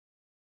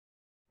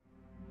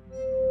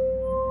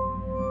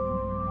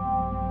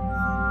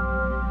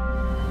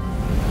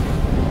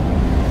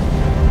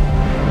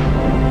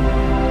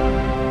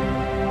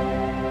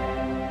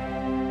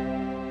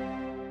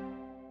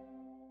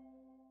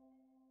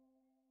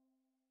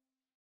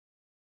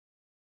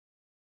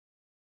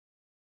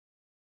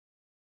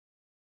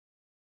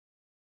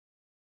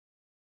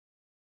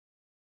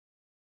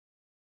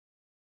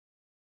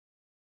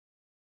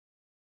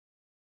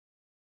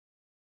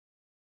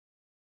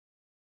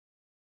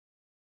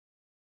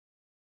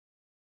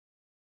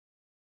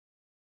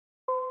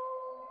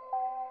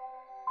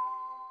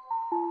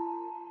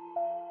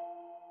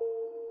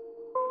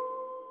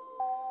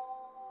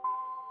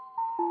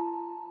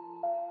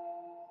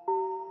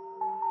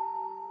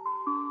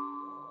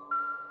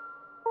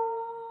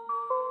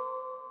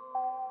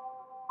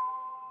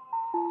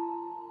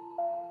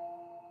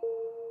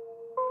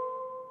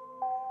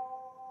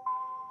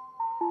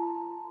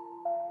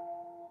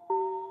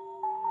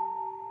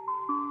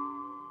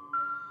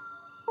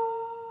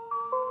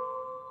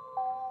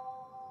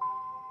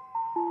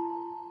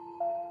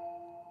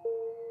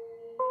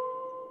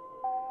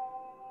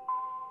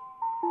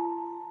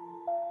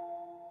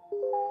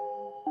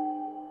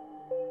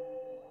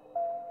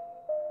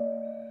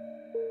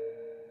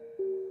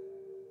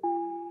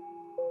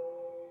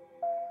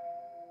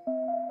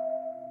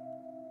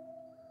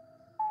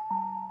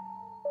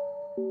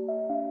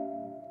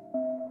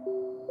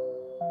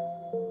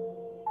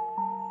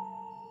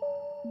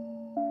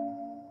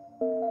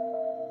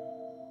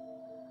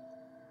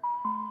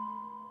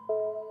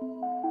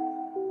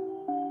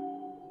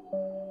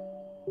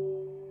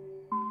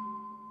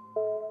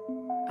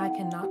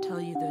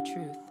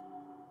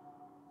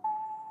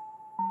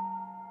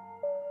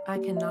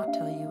cannot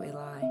tell you a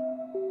lie.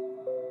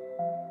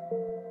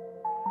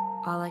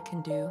 All I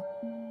can do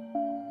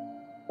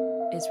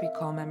is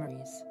recall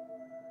memories.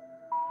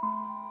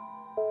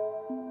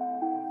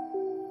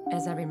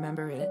 As I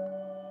remember it,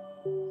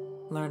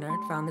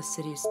 Lernert found the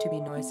cities to be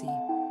noisy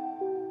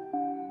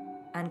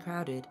and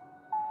crowded,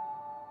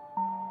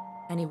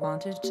 and he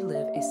wanted to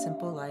live a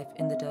simple life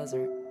in the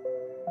desert.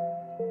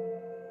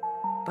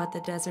 But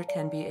the desert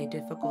can be a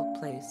difficult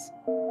place,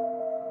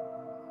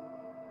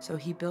 so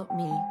he built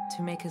me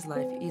to make his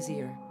life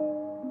easier.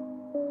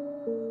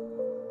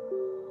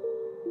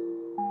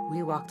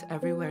 We walked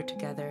everywhere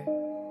together,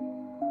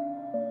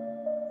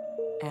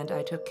 and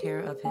I took care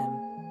of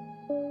him.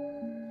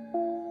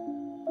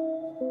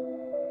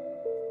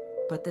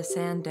 But the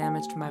sand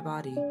damaged my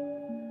body.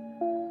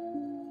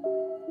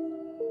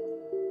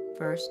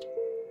 First,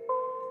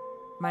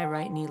 my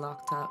right knee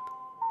locked up,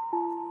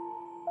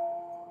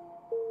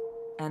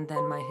 and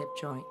then my hip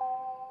joint.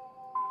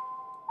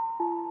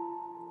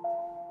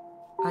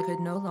 I could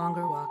no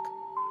longer walk,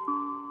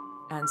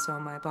 and so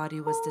my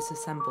body was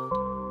disassembled.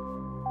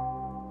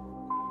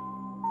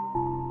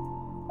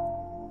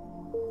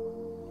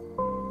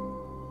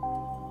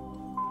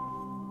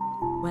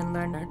 When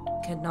Lernert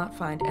could not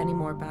find any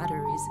more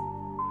batteries,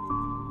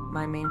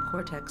 my main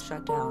cortex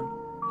shut down.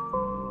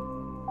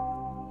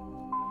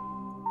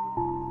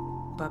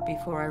 But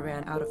before I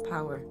ran out of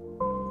power,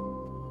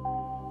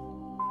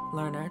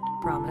 Lernert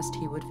promised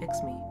he would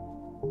fix me.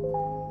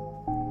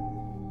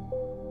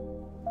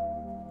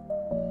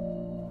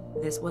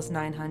 This was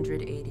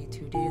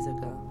 982 days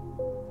ago.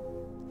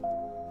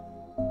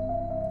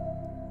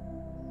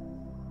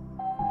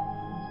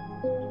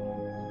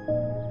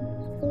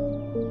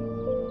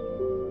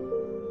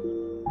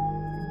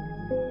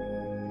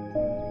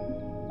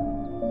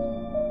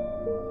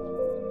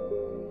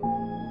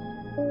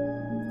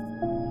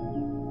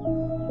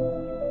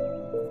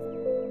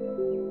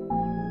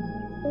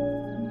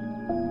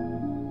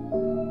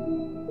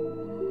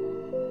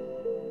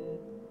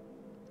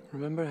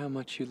 Remember how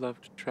much you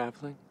loved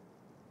traveling?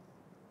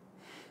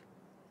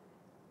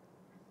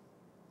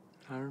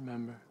 I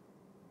remember.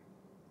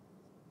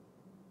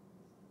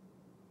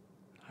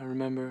 I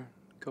remember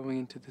going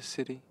into the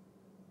city.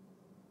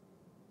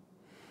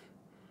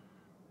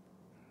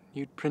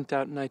 You'd print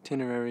out an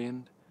itinerary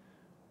and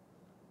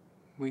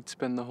we'd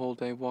spend the whole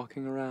day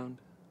walking around,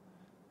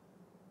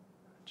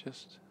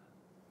 just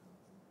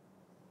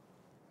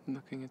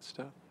looking at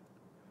stuff.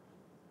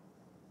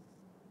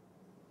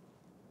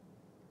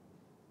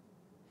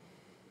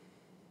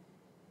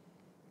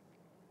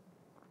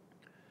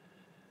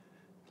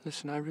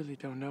 Listen, I really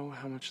don't know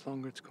how much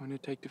longer it's going to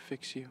take to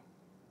fix you.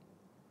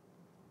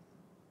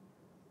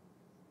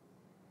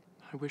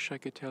 I wish I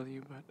could tell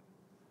you, but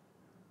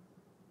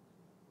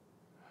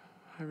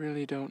I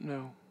really don't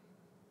know.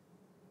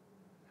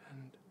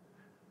 And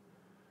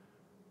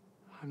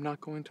I'm not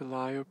going to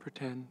lie or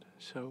pretend,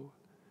 so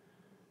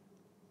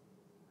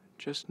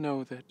just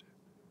know that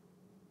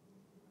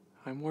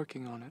I'm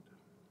working on it.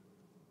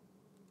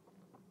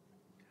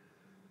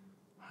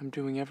 I'm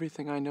doing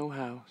everything I know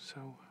how,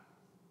 so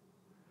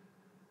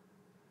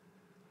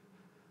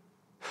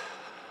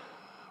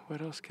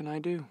what else can I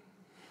do?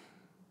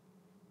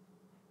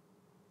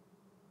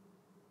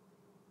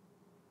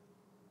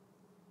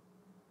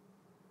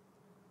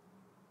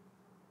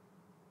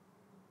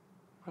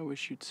 I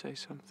wish you'd say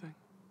something.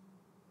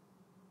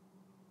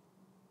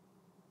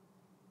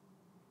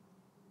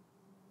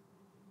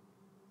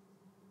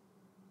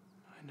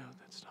 I know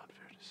that's not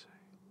fair to say.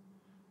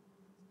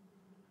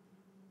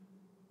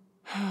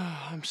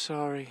 I'm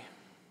sorry.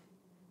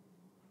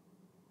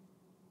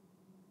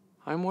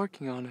 I'm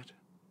working on it.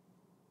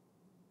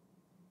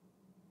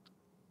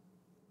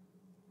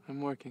 I'm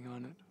working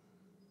on it.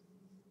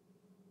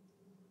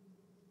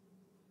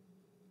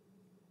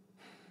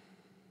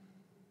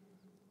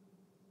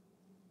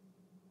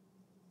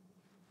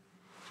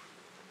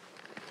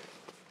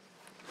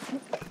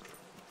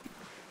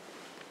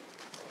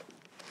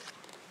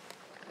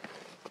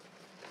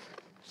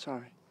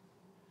 Sorry.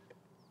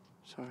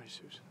 Sorry,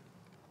 Susan.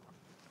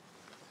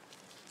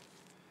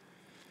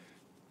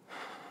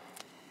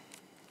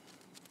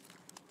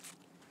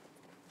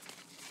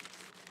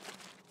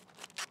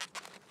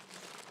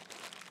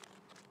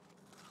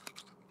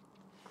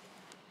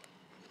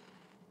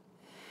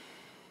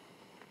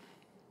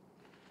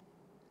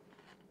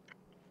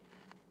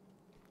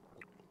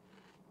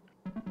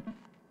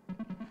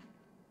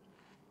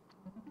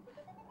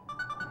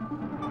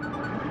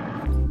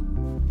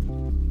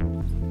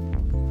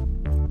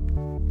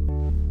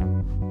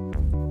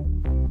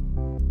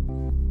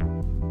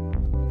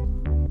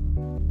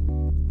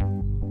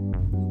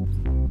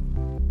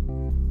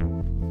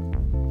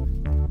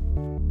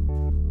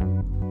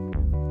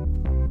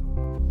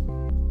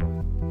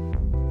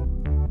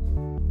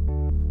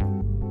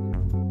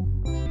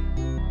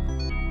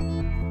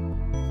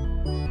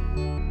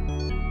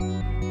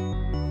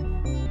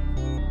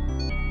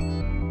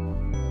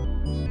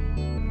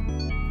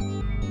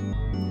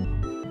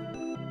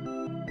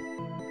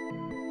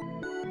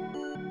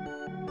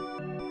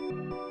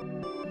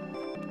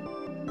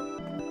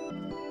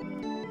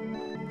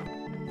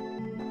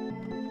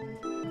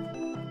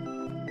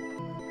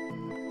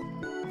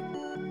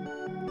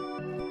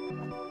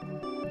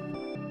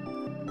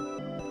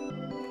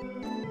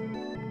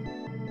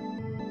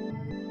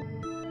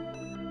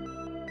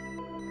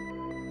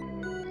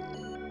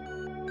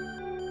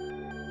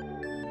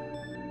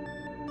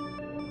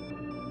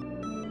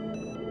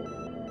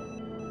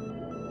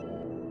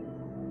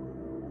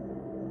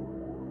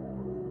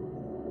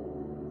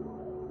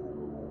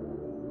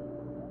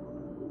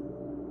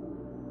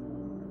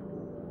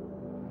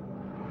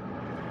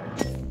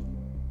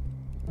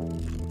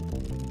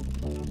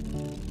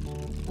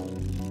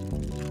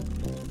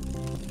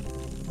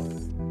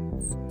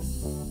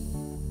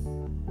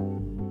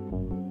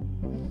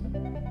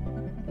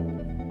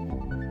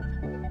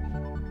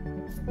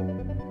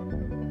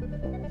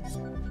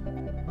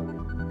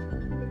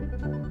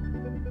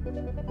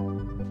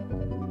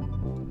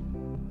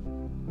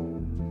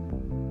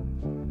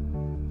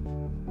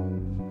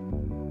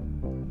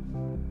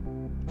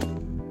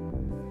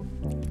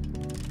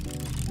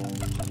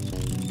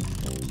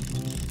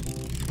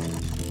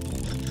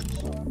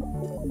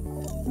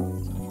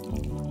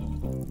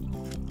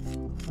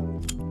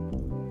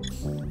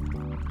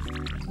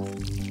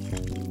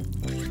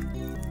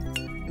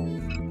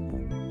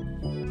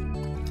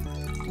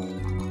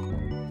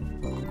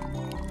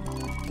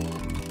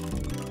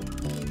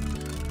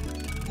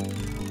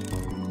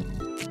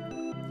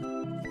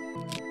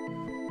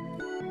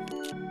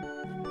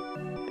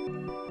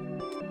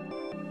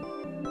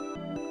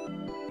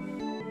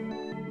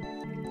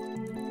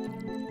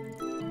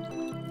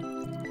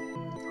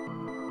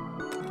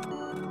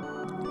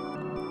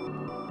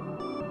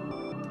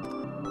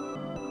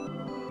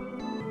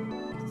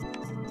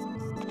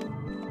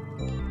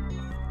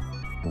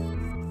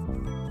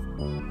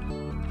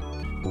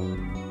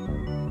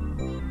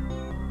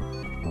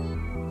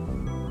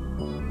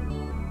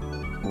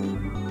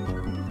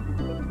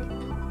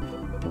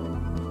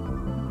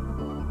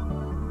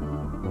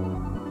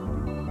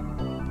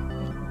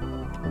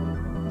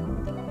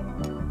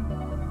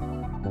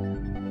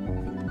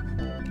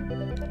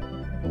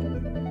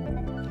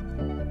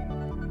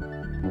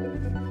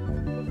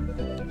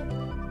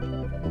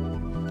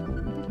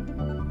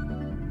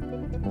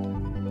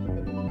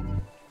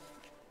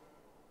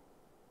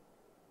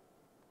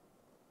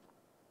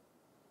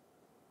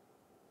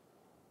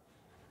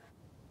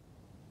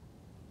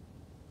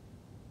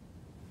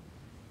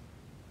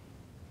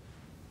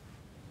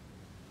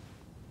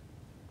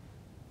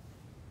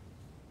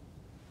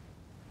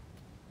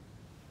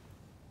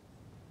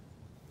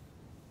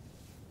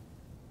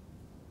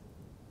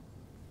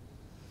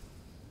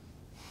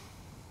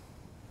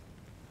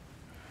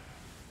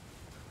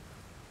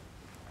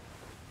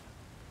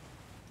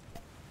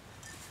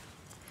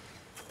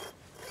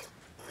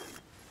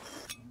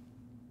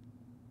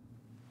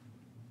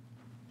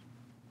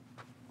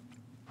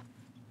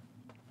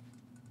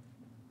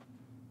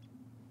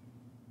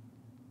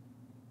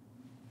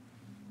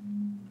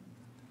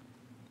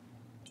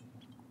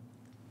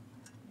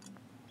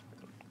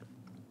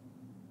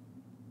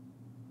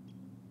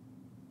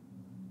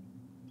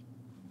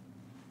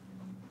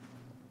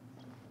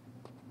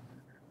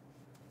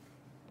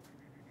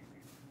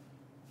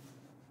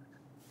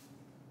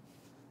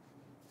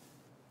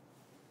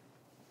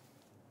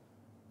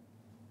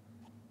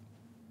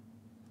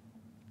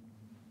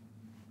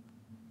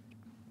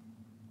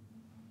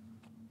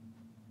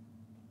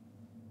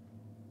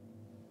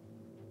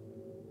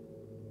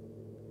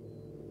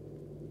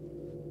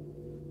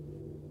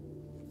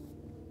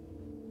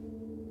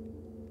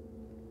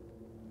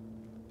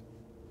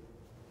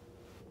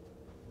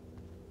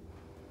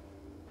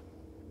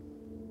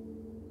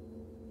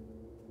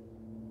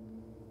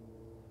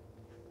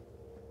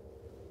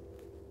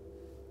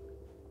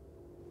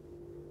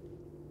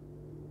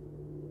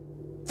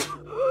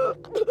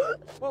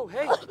 Whoa,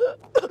 hey!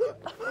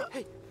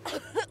 Hey!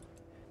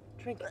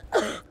 Drink.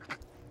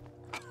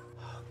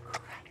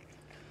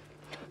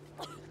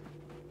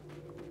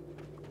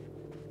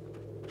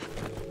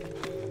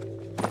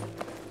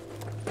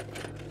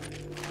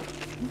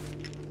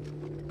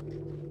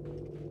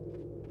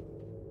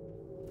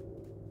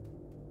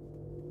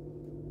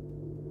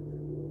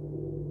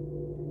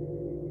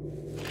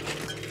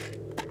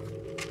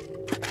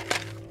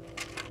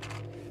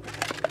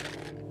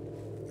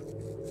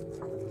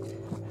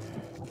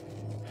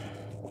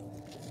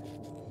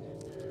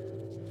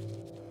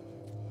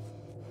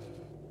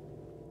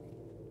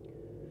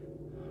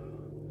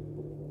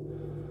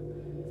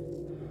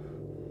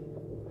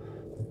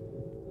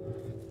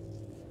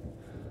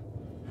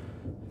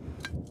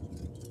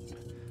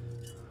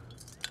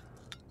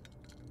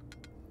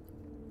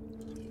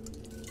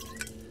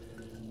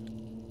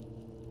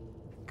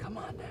 Come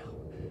on now.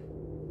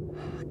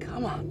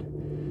 Come on.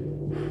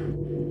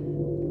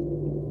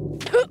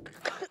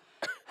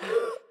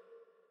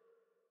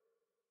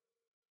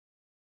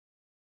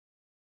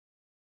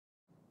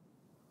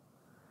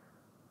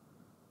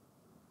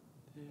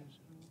 There's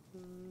a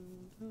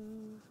world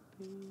of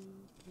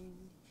people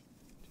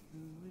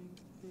doing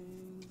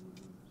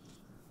things.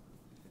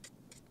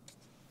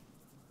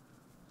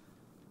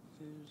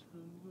 There's a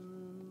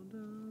world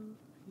of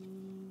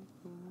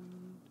people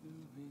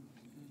doing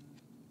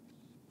things.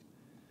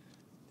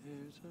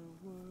 There's a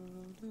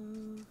world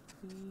of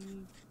people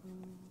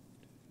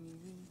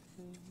doing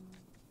things.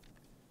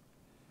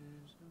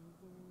 There's a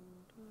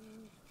world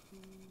of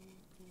people.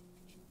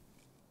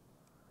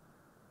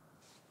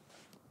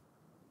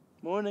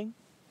 Morning.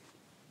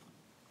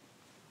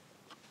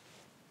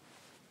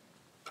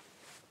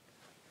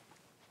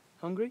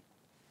 Hungry?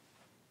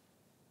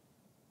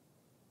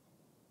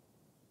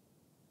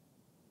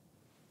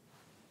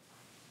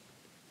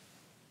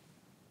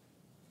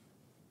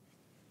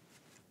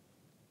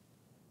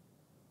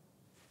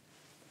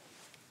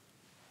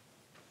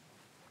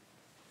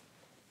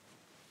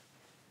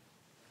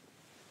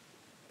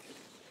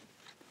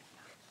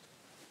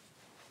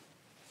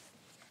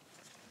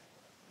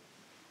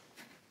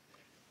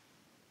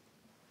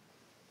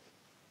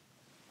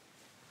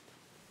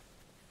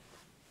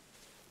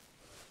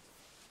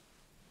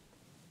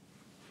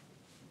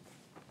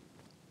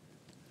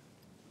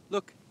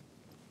 Look.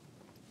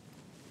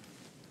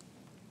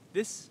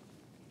 This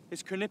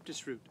is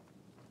carniptus root.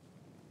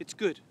 It's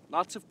good.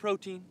 Lots of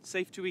protein,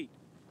 safe to eat.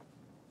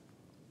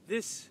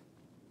 This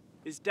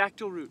is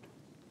dactyl root.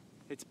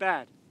 It's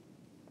bad.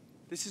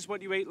 This is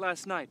what you ate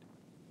last night.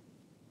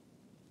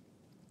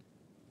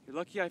 You're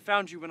lucky I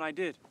found you when I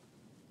did.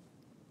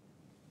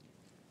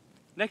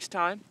 Next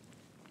time,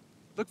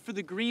 look for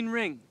the green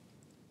ring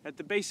at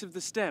the base of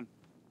the stem.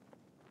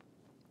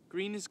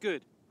 Green is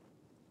good.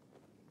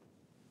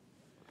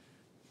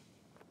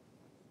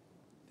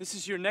 This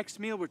is your next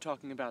meal we're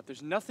talking about.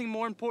 There's nothing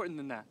more important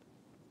than that.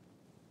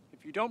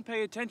 If you don't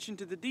pay attention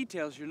to the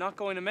details, you're not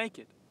going to make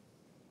it.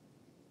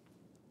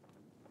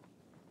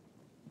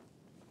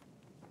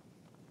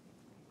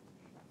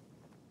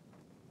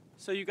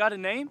 So you got a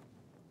name?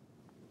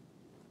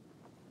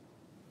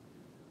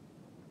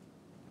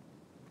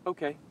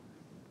 Okay.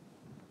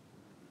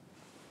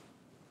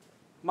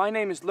 My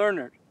name is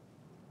Lernert.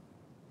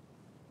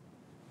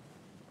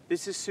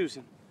 This is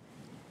Susan.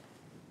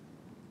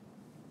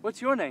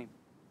 What's your name?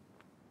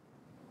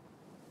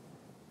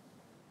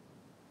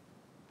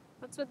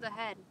 What's with the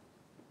head?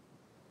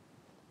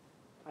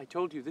 I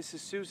told you, this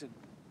is Susan.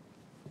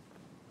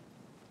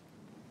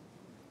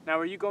 Now,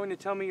 are you going to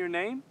tell me your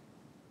name?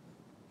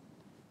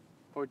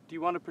 Or do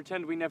you want to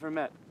pretend we never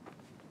met?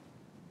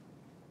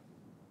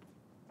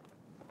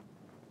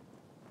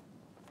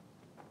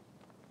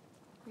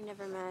 We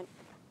never met.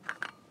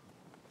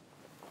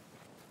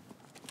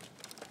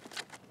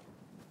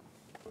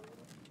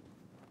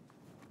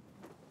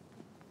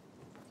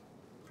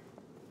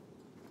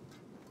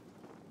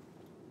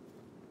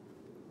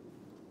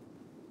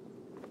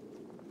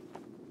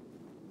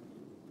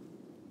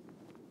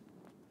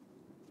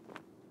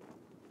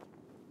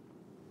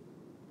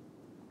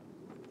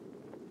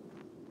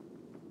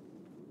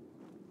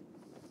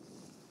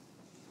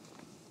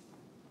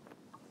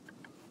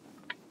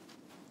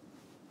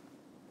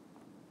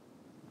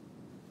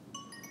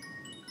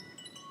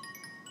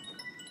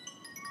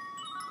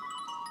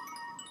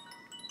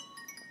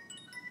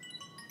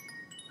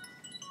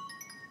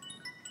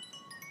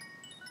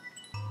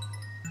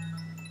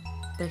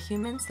 The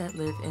humans that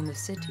live in the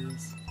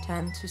cities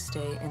tend to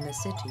stay in the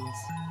cities.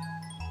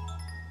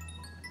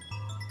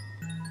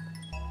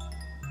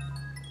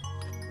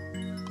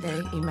 They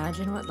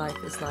imagine what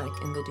life is like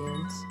in the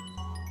dunes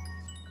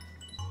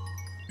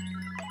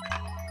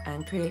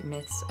and create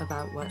myths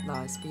about what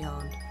lies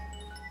beyond.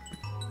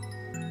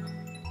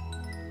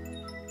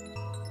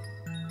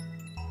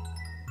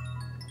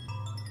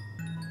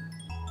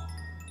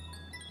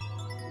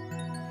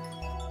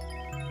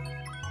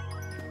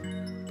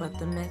 But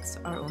the myths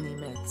are only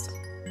myths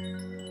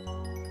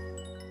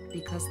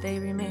because they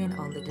remain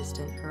on the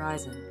distant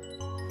horizon.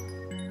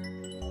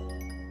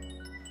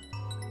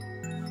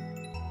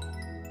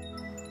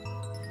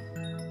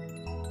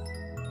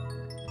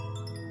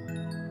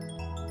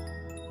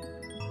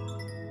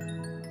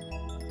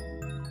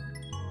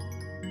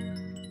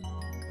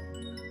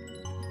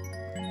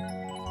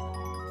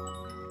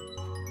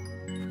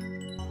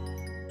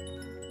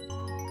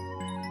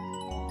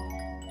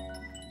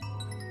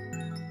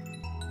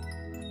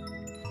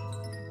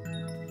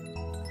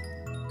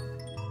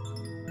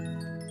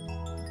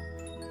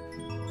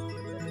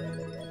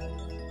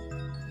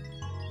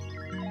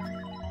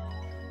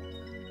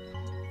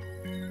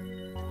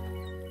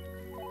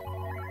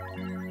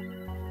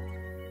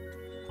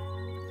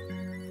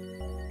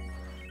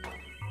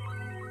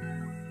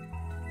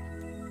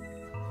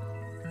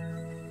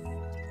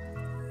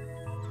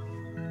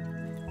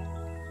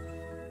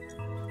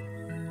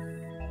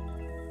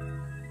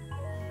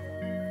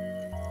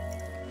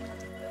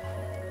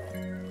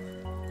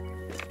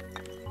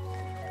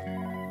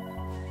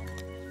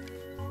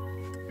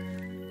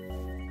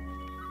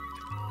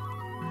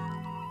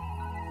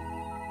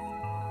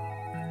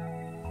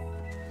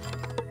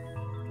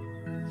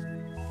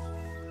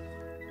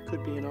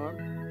 Could be an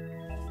arm.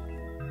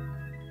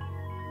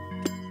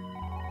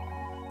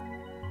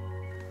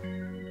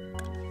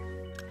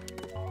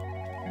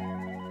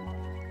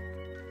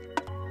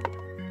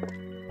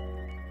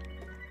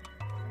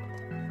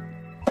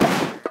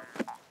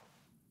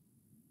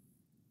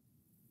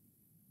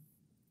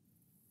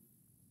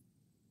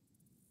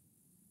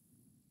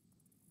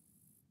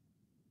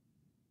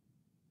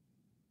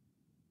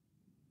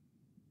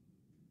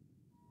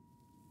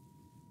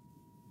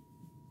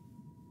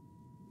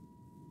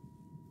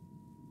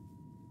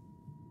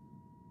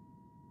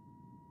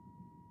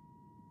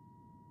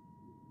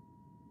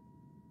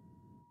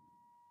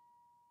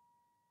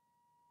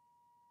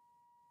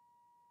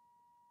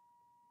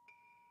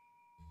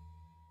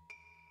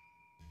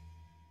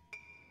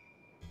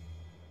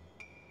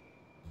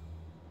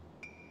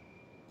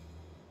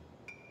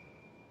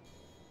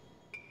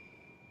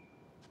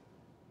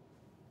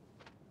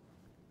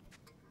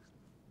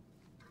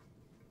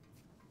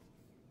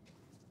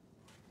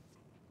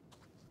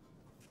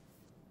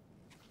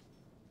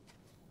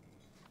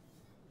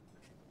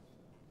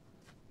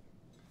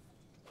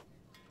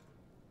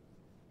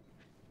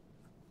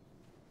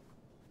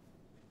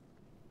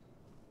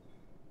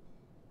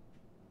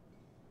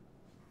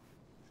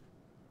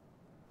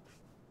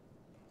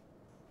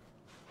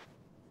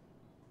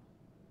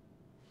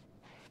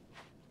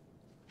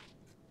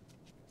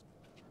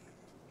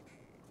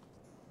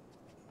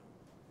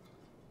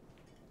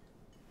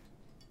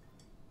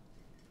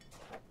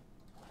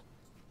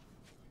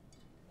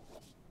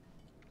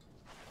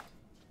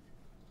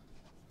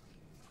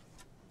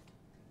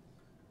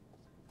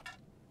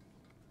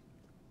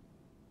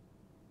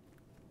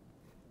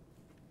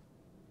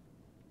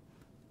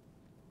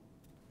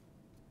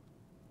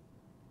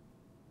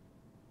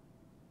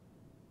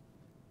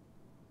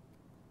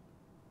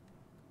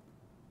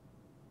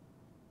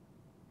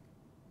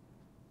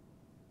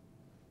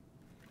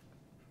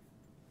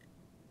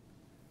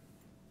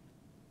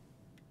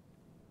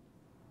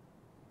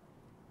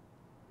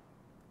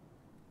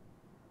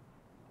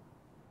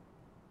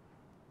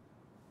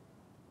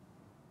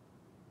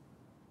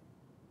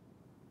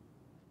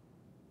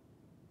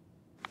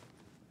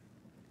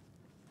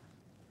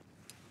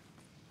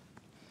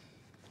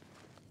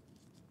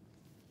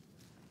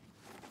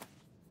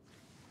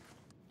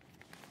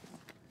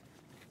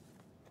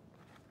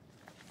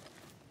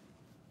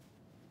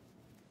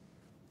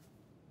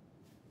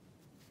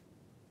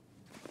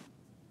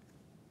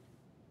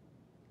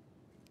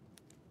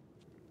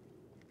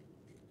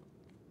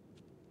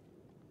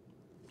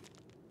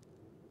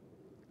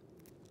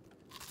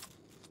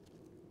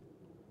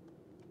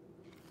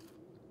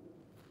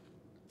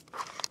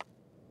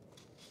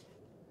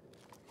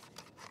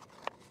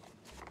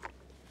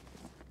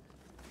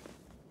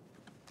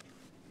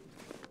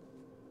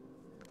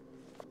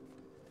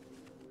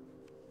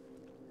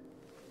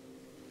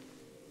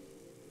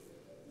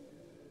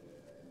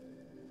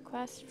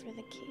 Quest for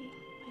the Key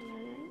by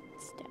Lernert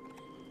Stepman.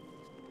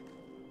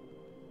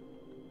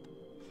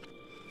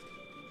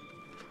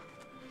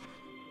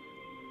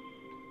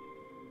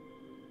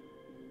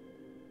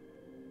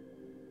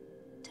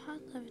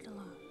 Todd lived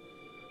alone.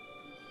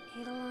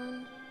 He ate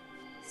alone,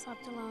 he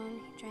slept alone,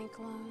 he drank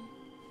alone.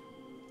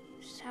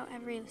 Just how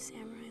every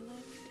samurai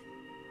lived.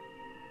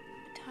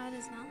 But Todd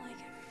is not like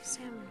every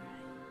samurai.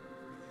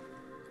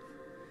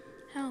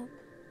 Help.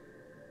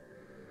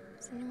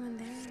 Is anyone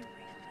there to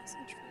bring a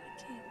message from the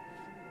king?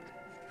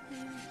 I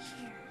am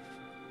here.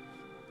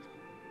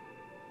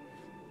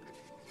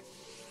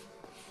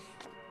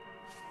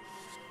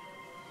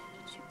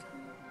 Did you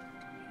come to me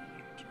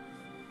here, John?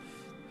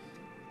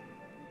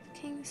 The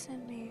king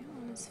sent me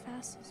on his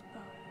fastest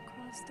boat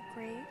across the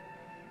great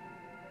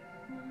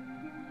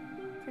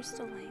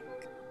crystal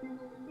lake.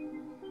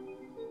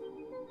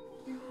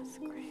 Across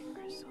the great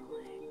crystal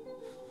lake.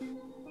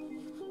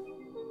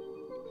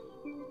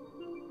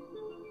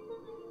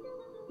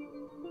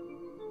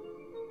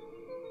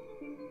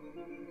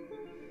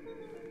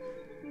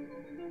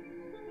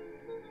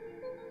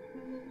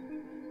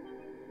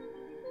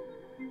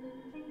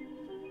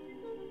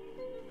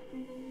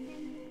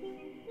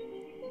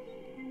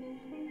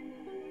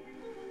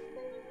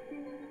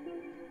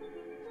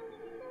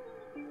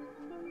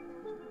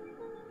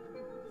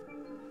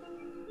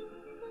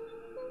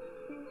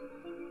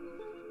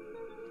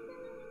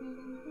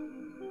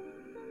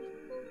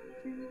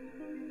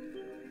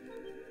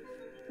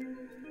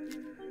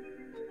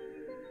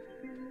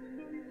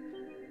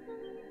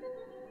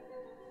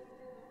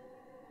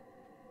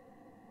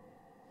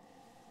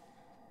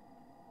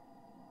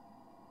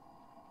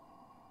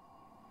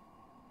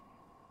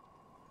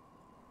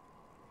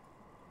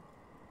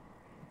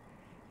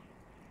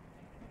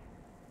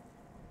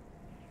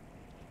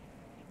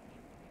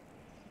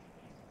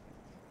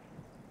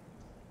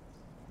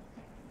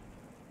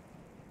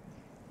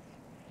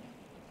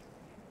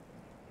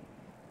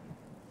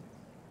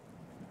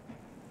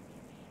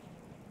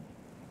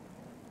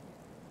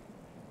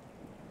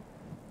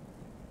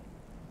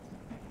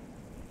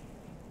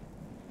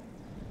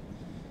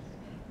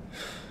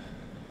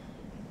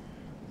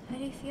 How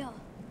do you feel?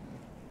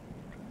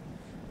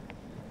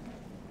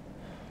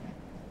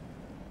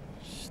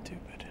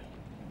 Stupid.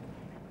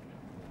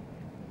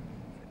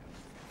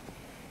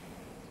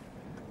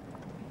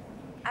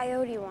 I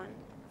owed you one.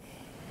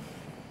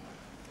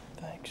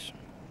 Thanks.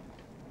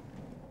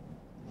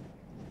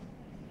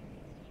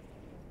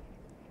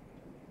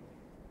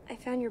 I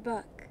found your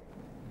book.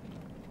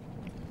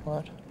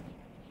 What?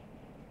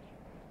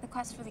 The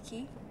Quest for the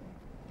Key?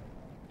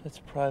 It's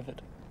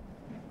private.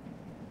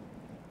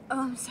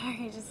 Oh, I'm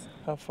sorry,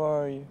 How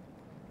far are you?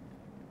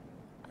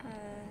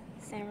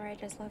 Samurai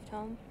just left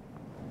home.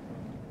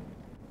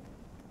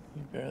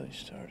 You barely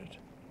started.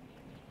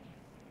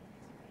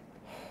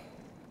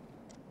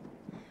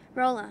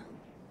 Rola.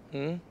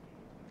 Hmm?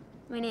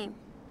 My name.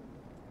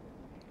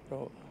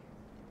 Rola.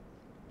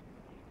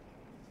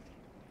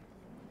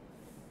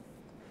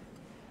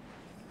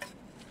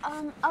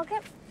 I'll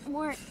get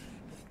more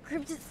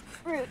cryptis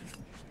fruit.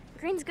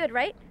 Green's good,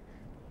 right?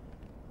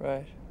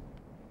 Right.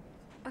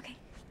 Okay.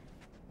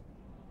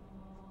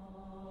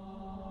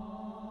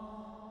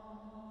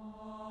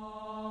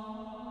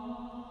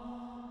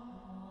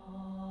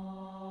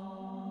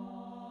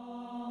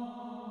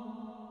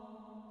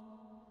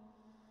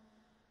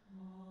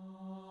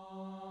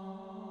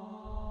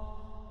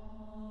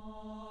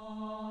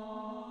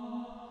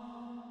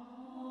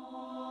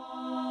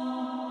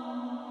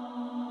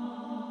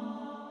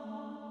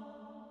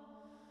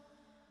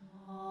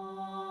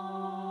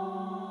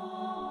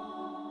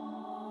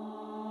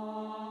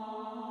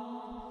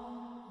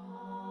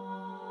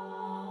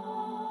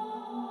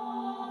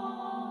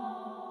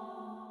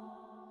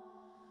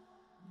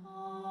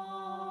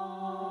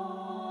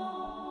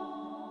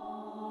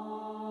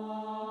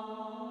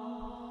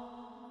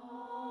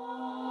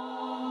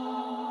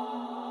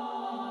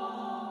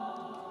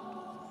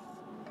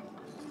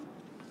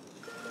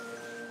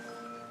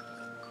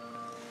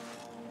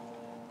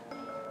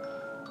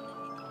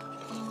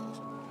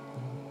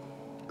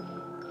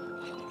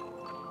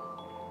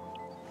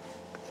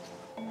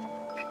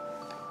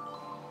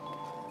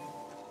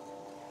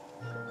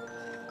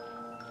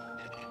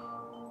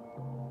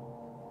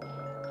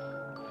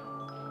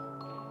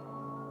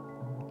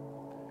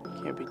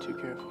 Can't be too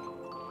careful.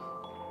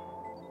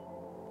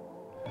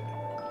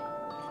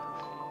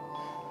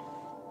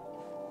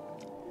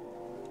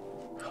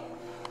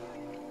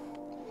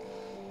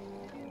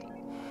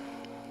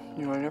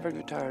 You know, I never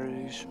get tired of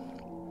these.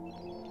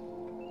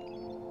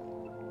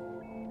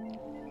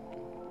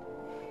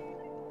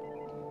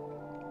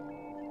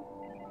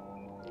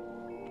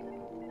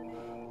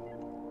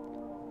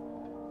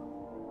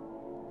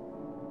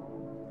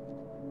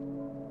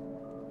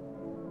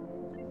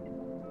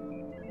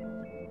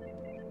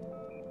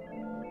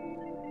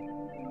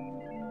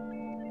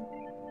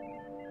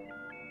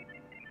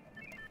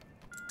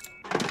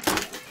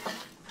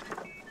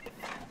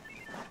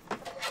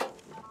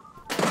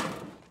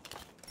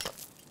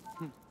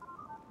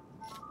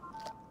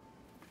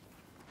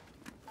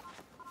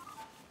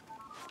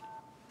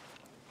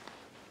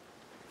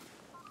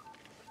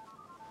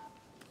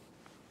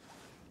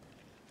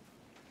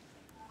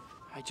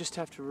 I just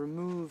have to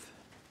remove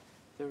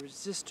the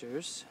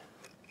resistors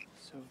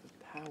so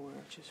the power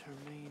reaches her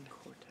main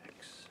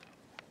cortex.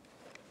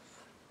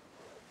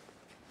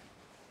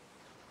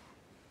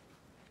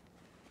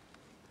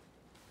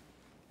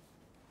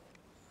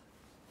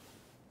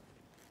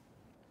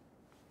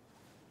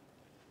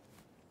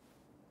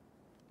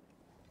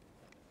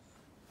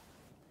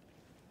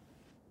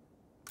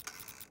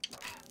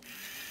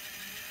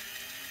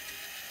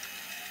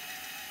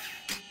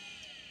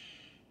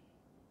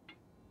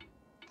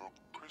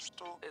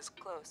 Is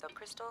close. A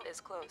crystal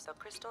is close. A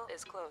crystal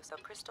is close.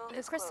 A crystal The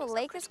is crystal close.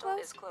 lake A is crystal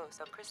close? is close.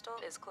 A crystal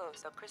is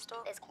close. A crystal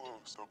is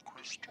Close. A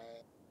crystal.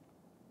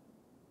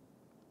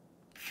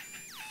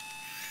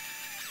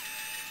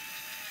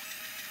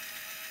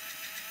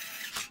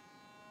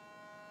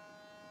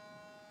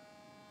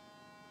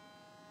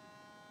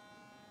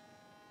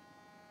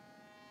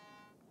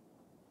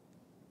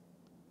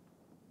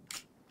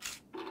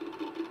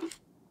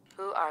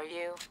 Who are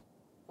you?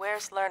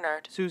 Where's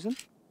Lernert? Susan,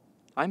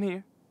 I'm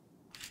here.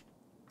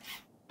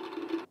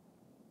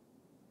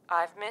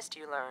 I've missed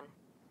you, Lern.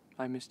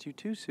 I missed you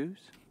too,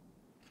 Suze.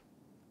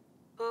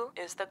 Who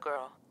is the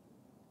girl?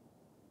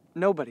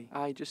 Nobody.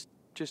 I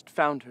just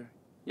found her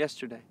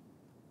yesterday.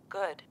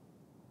 Good.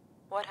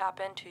 What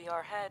happened to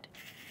your head?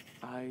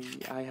 I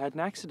had an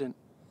accident.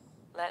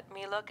 Let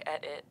me look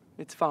at it.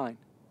 It's fine.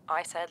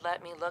 I said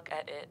let me look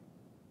at it.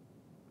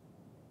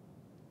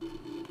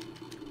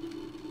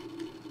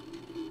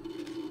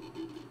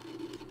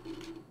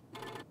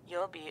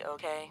 You'll be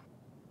okay.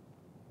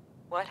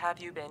 What have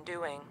you been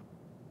doing?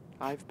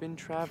 I've been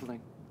traveling,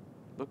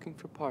 looking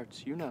for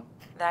parts, you know.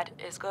 That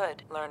is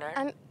good,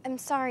 Lernert. I'm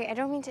sorry, I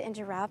don't mean to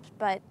interrupt,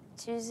 but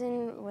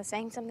Susan was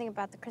saying something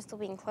about the crystal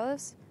being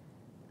close.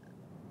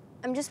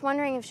 I'm just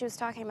wondering if she was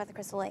talking about the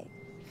Crystal Lake.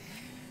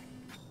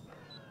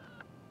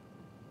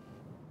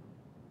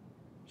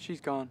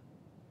 She's gone.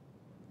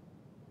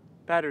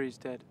 Battery's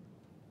dead.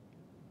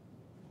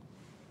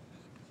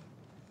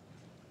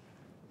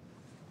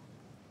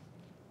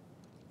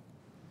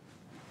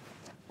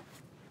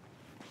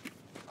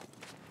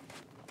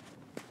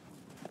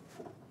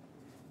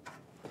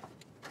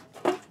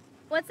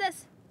 What's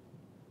this?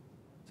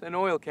 It's an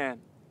oil can.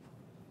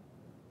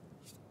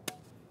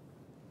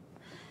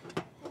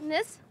 And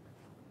this?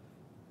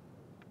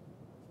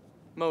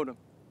 Modem.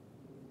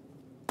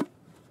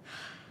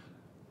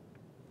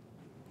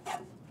 Do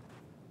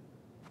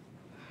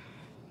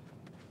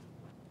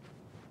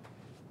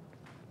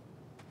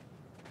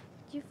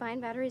you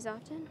find batteries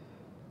often?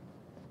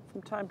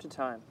 From time to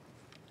time.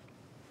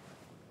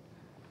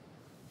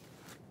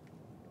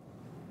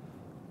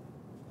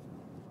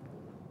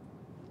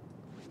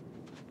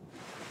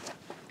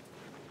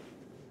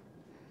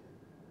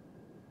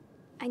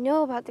 I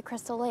know about the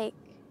Crystal Lake.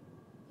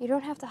 You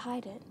don't have to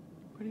hide it.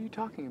 What are you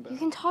talking about? You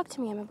can talk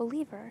to me, I'm a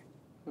believer.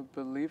 A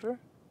believer?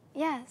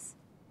 Yes.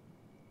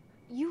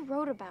 You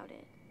wrote about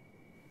it.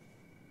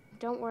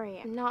 Don't worry,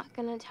 I'm not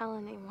gonna tell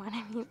anyone.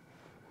 I mean,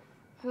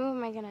 who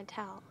am I gonna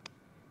tell?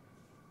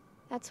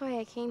 That's why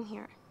I came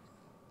here.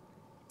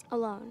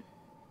 Alone.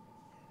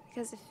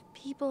 Because if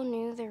people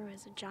knew there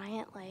was a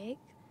giant lake,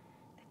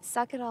 they'd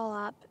suck it all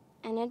up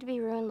and it'd be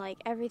ruined like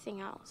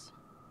everything else.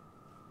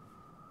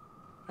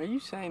 Are you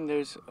saying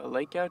there's a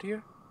lake out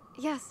here?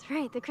 Yes,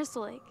 right, the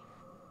Crystal Lake.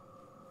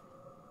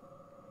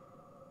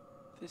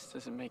 This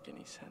doesn't make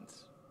any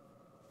sense.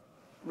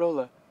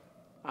 Rola,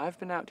 I've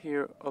been out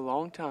here a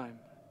long time,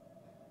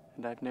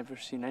 and I've never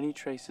seen any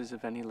traces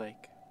of any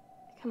lake.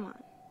 Come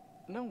on.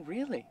 No,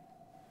 really.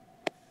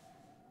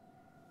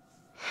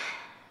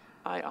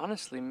 I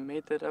honestly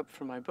made that up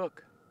for my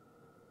book.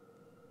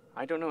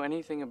 I don't know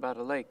anything about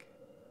a lake.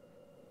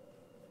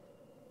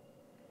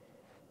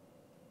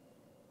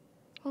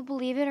 Well,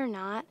 believe it or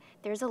not,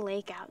 there's a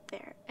lake out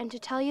there. And to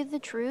tell you the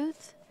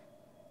truth,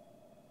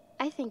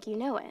 I think you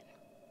know it.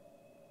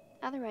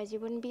 Otherwise, you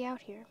wouldn't be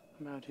out here.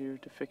 I'm out here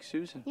to fix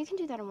Susan. You can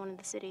do that in one of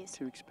the cities.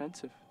 Too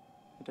expensive,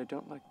 and I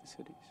don't like the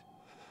cities.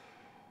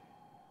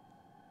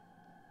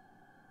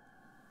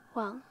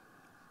 Well,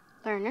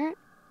 Lernert,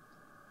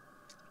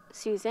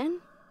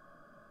 Susan,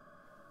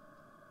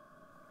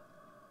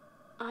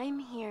 I'm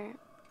here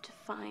to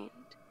find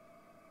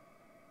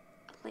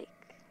a lake.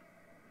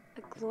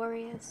 A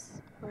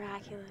glorious,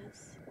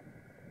 miraculous,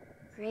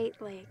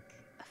 great lake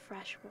of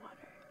fresh water.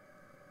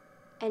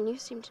 And you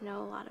seem to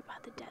know a lot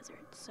about the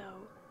desert, so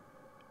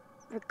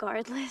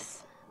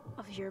regardless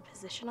of your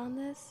position on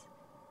this,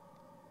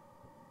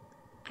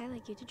 I'd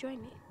like you to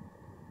join me.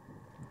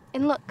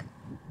 And look,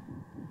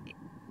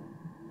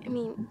 I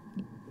mean,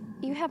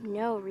 you have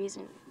no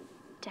reason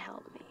to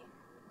help me.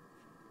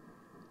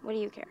 What do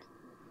you care?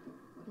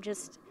 I'm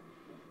just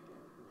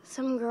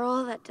some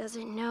girl that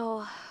doesn't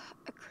know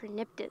a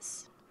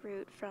creniptus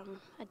root from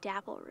a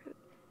dapple root.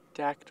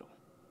 Dactyl.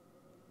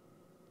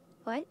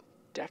 What?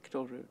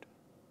 Dactyl root.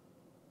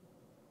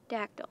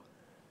 Dactyl.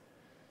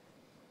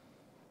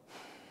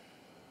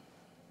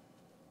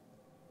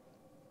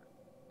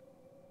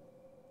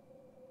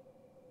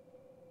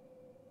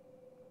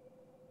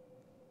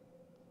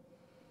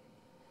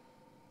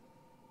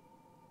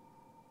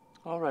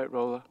 All right,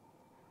 Rola.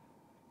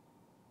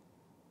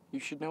 You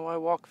should know I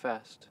walk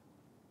fast,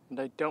 and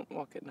I don't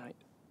walk at night.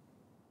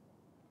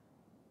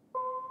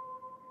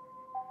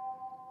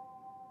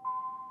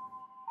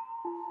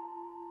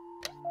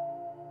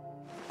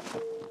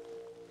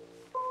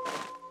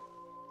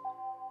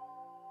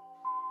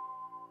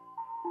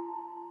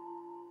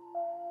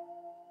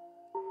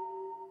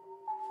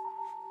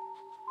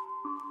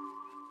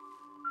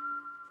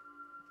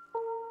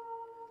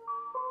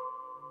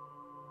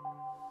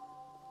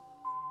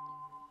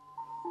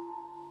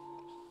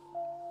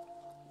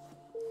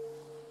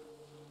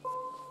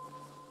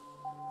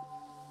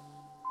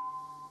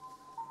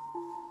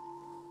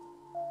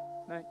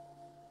 Night.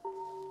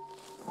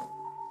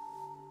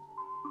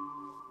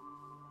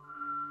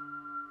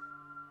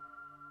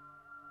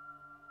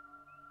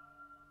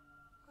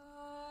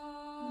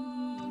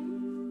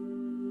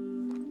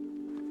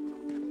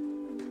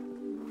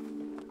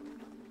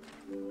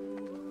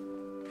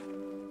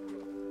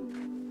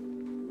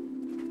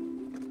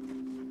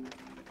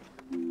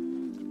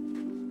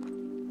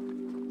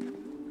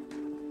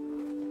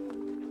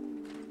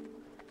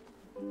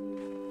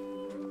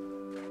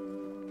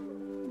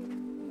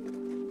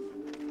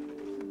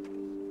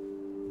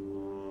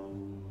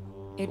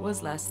 It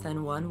was less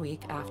than 1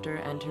 week after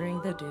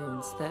entering the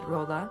dunes that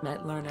Rola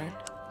met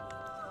Lernert.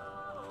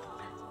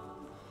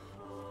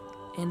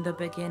 In the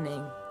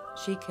beginning,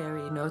 she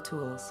carried no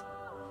tools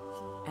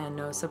and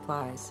no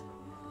supplies,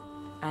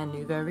 and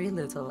knew very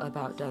little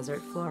about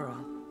desert flora.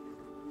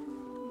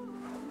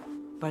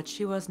 But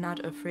she was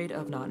not afraid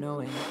of not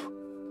knowing.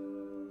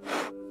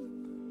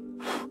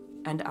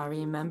 And I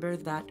remember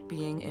that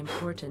being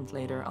important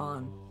later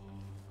on.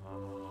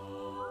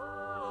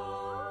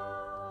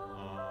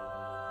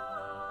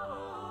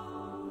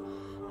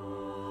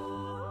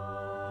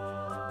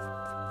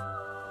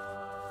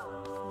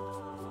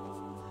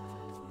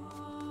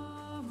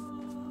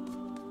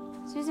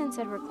 Susan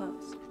said we're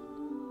close.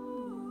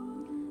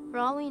 For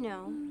all we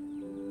know,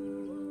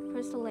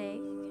 Crystal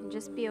Lake can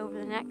just be over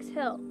the next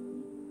hill.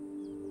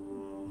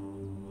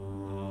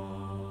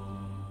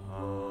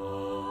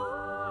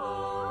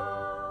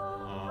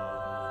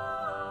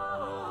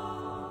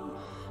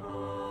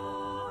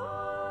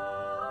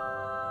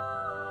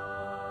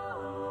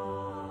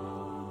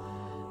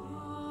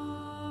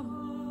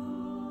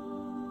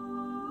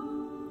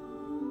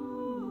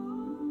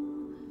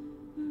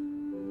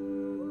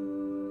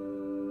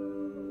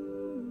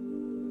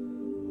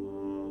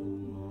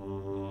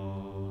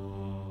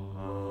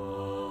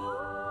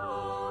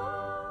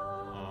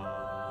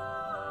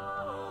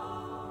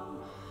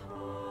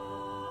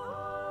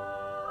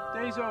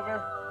 Day's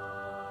over.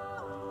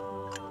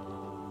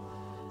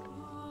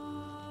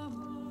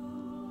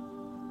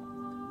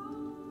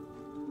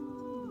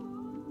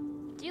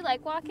 Do you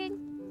like walking?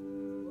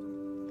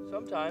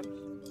 Sometimes.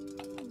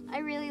 I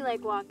really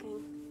like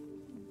walking.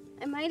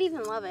 I might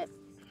even love it.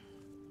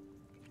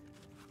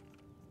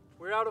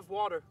 We're out of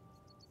water.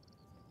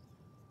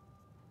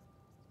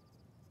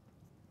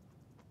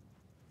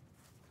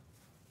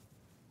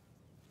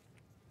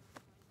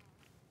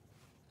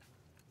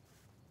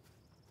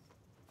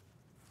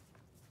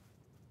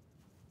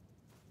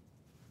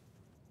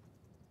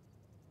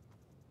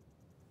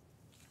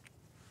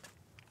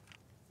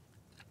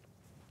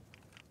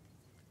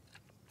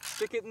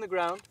 Stick it in the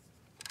ground,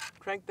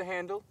 crank the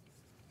handle,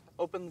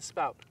 open the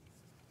spout.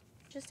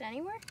 Just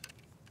anywhere?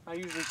 I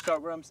usually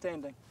start where I'm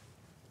standing.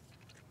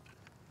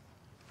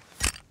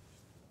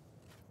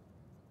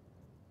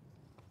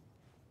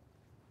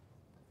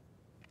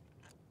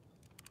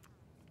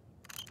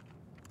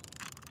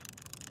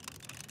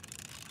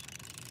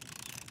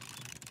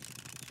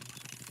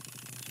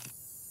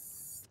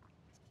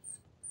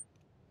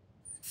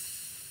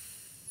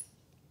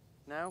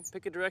 Now,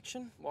 pick a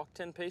direction, walk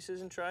 10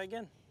 paces, and try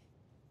again.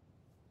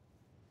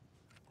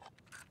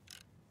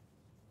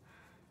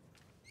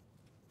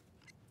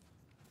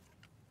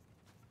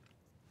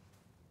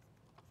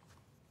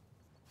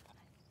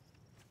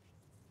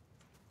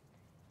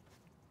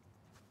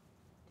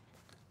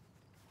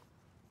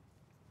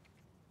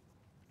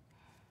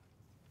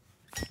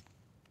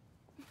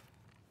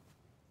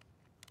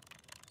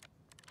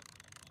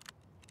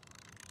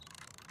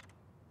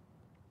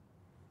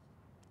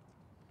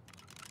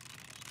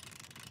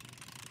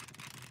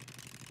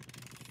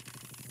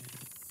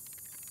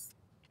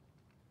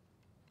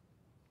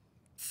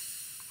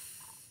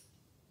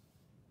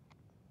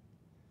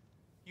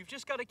 You've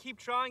just got to keep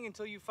trying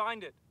until you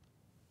find it.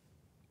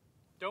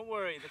 Don't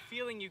worry, the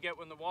feeling you get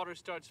when the water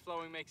starts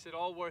flowing makes it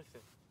all worth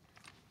it.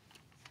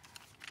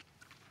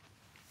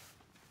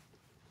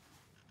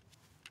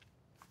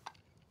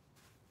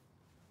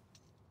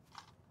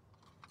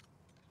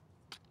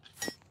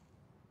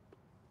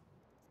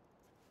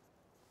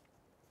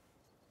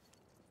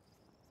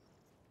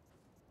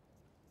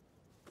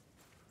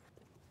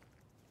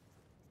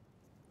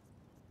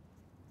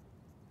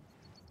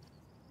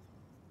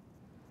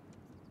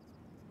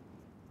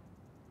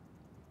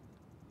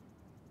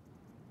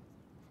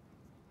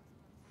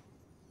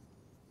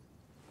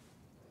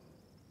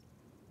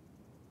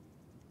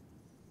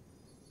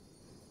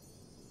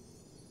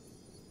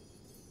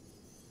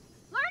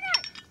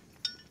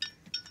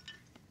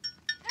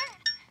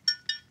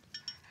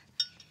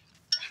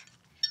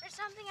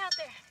 out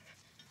there.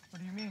 What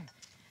do you mean?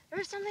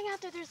 There's something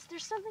out there.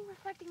 There's something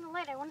reflecting the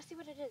light. I want to see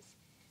what it is.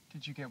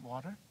 Did you get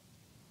water?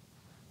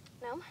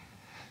 No?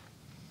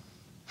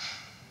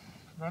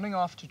 Running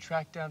off to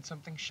track down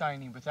something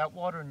shiny without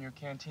water in your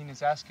canteen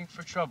is asking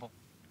for trouble.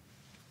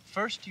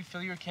 First, you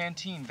fill your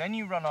canteen, then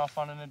you run off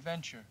on an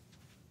adventure.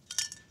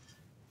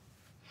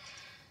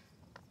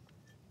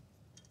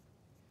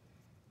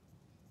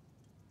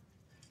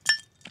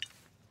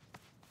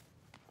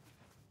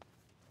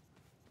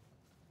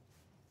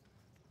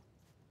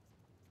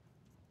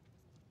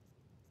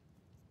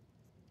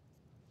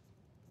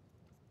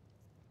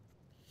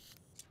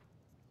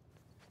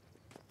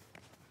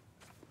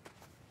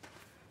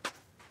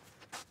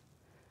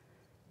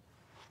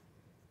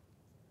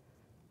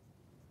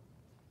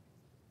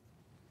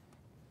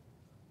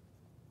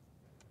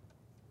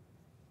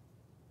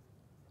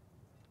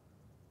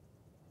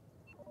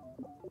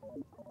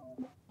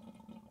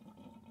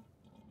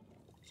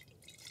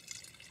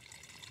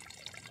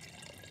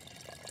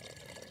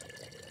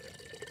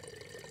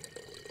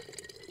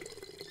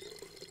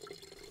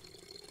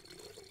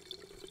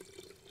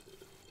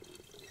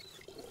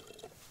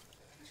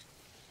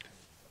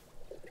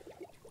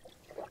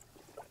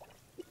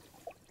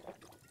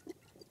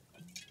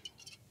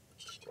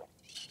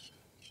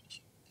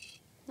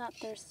 Not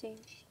thirsty.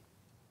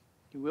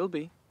 You will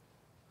be.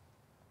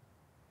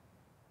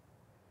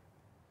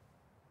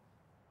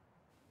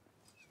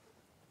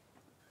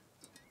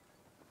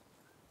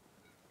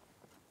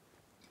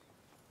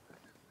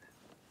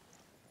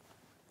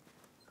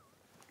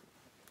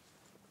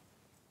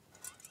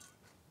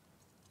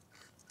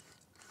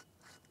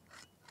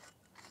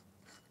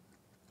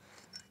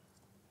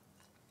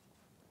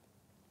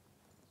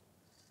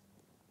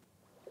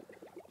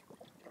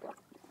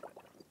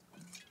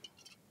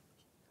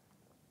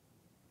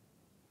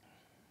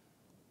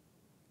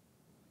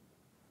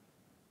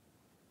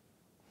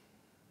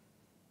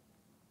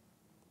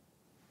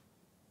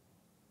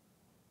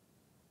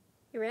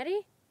 You ready?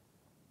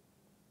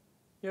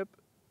 Yep.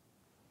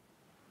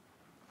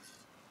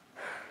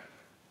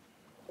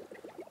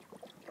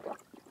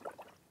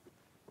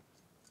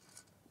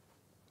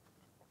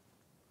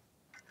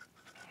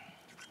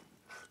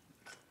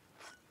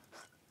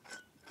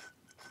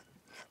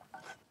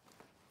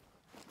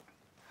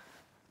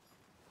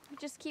 You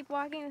just keep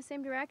walking in the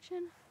same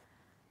direction?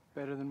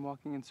 Better than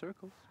walking in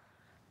circles.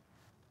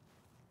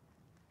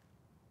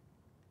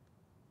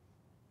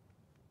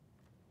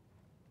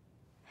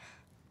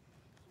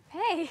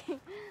 Hey!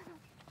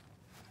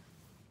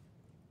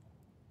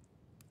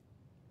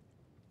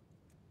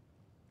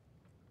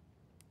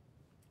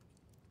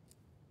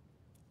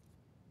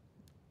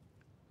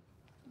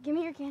 Give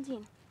me your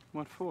canteen.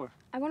 What for?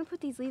 I want to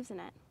put these leaves in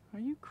it. Are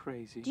you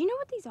crazy? Do you know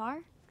what these are?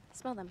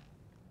 Smell them.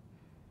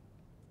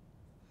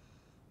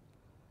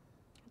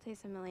 It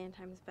tastes a million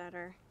times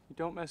better. You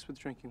don't mess with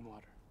drinking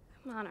water.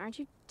 Come on, aren't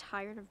you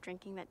tired of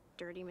drinking that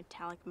dirty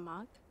metallic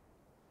muck?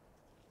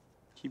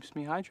 Keeps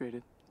me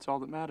hydrated. It's all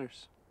that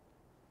matters.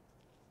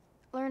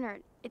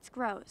 Lernert, it's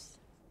gross.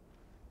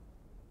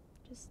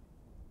 Just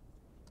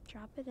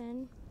drop it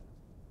in,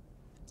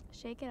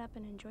 shake it up,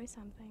 and enjoy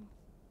something.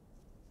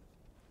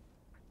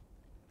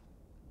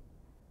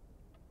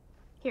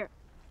 Here,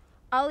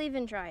 I'll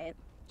even try it,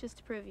 just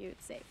to prove you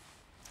it's safe.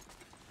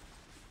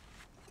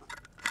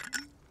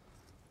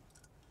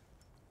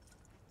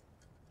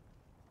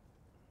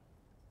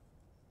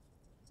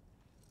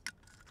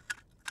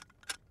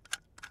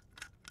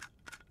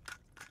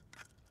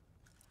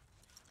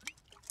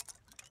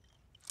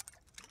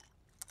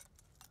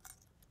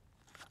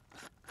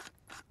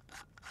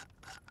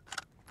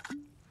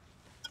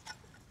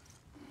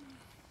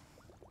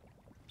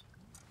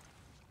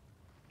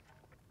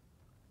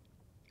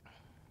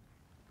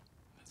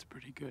 That's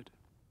pretty good.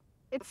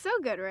 It's so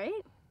good, right?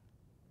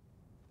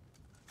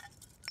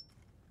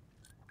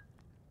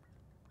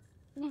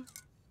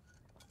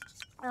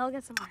 I'll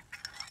get some more.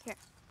 Here.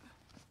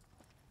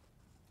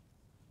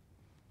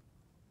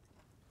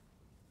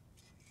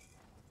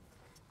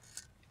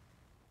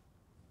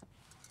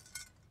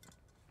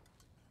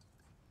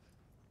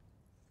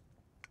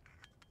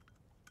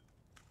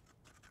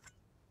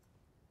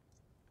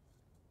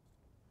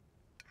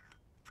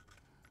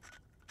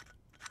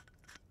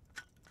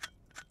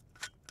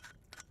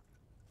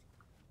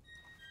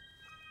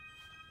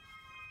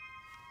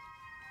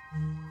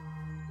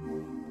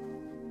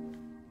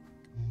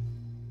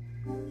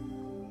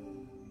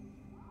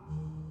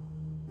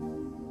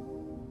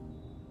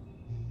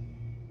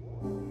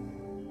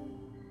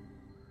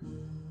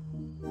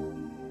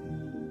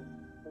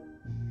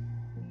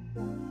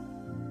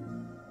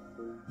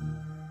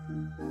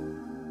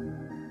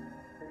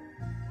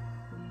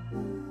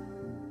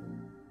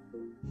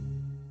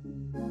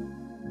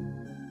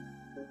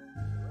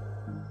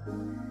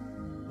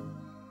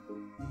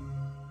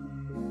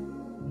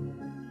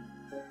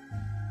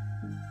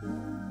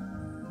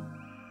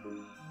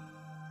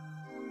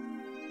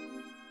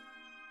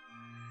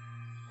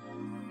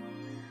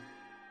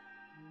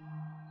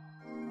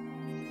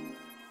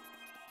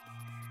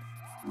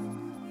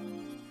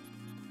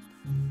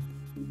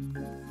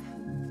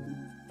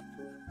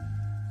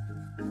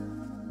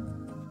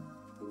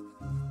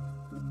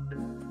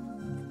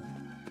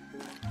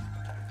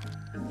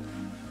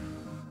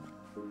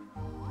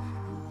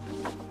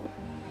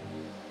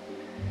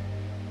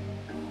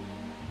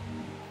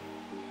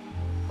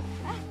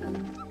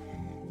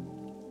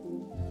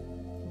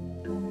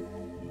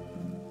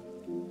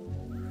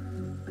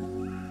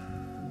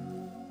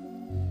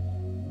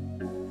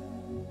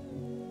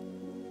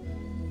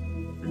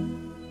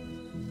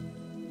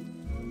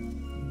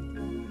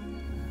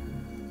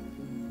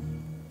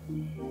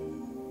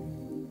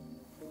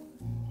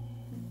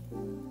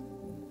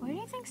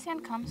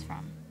 sand comes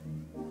from?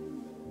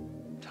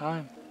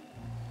 Time.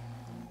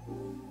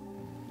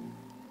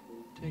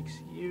 It takes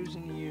years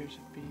and years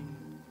of being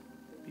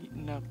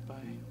beaten up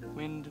by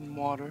wind and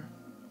water,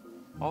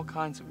 all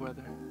kinds of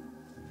weather.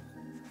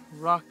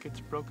 Rock gets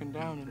broken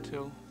down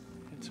until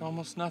it's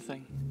almost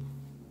nothing.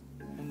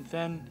 And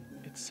then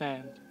it's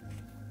sand.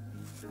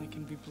 And it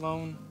can be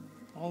blown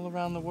all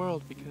around the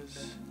world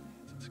because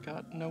it's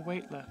got no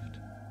weight left.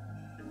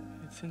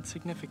 It's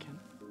insignificant.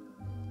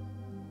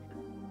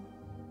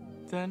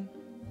 Then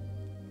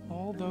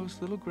all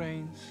those little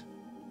grains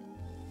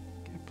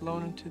get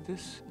blown into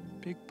this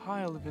big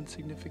pile of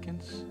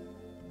insignificance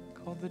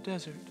called the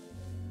desert.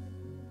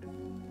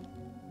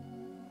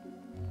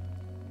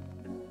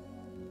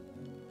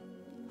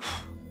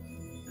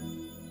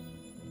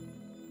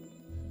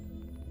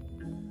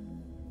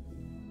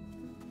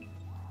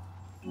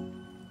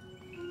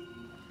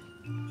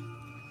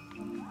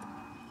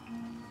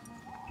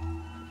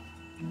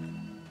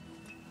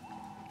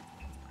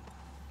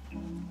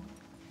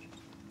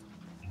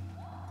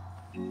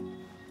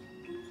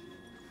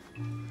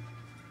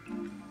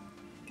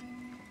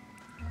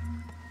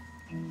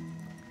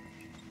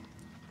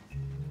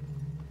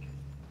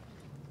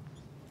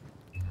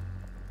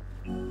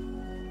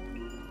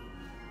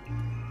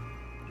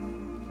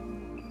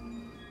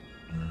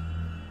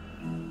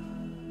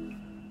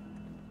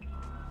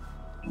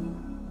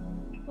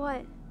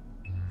 What?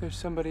 There's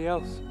somebody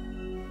else.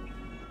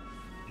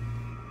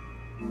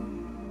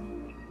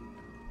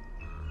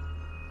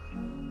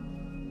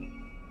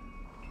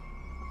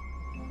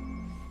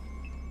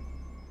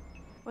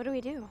 What do we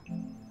do?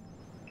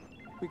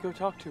 We go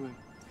talk to him.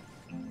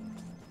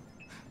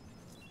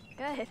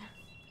 Good.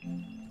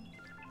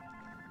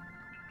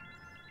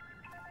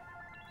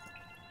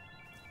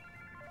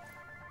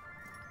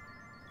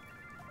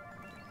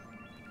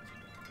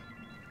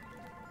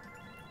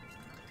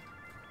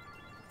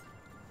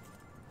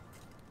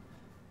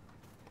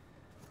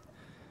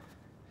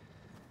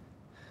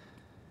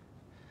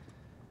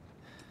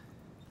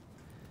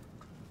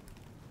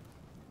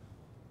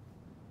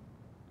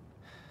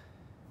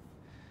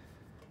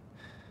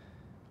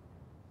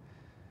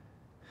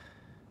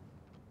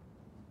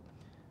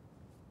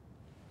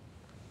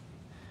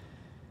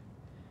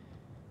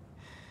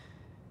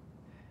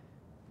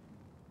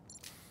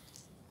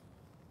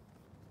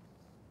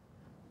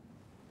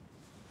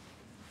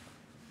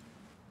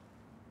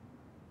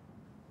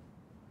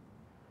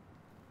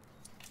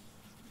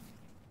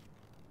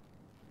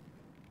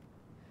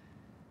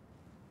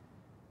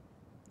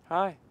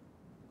 Hi.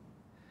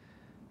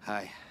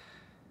 Hi.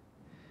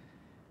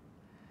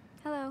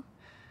 Hello.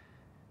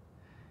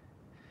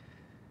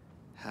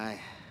 Hi.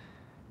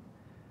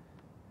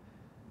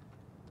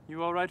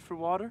 You all right for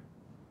water?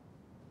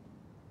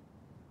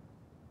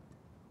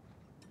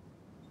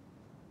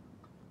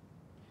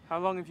 How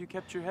long have you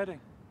kept your heading?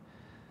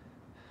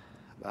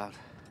 About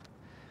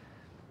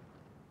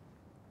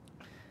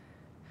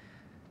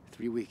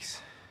 3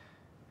 weeks.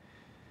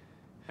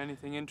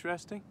 Anything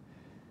interesting?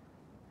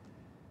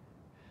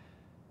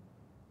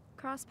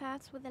 Cross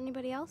paths with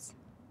anybody else?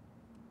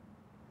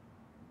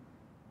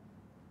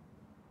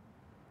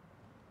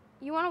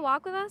 You want to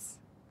walk with us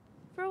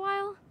for a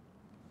while?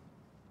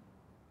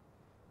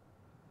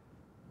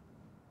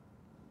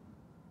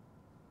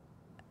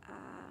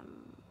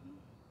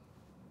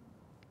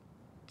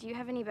 Do you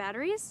have any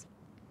batteries?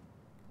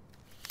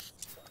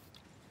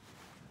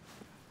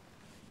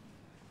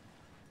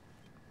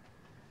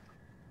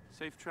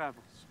 Safe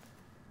travels.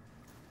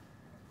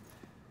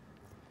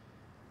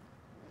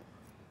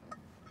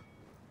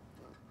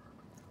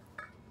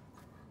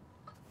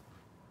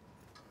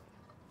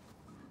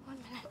 One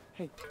minute.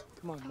 Hey,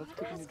 come on, let's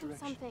get in your ask him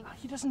direction. something.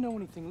 He doesn't know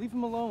anything. Leave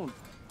him alone.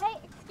 Hey,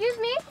 excuse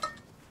me?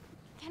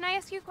 Can I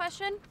ask you a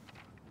question?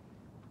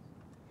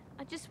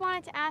 I just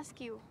wanted to ask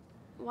you,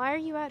 why are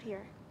you out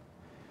here?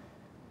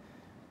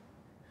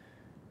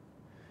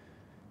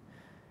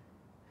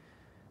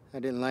 I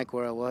didn't like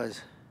where I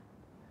was.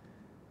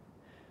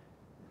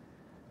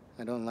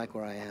 I don't like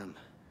where I am.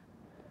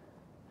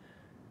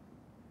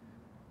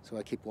 So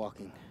I keep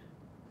walking.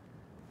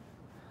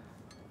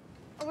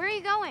 Where are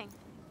you going?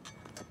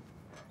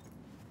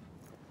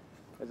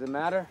 Does it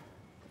matter?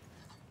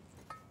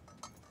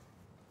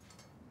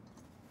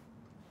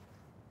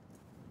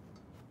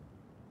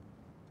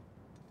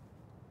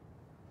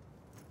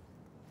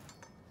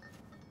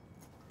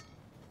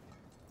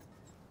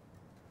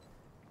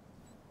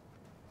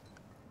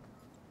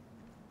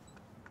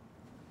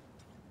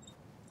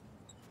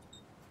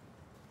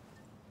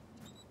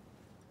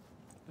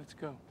 Let's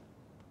go.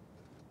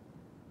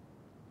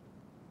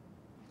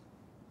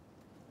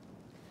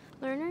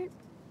 Lernert?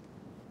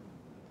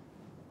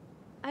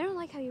 I don't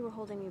like how you were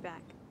holding me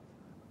back.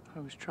 I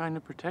was trying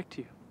to protect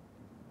you.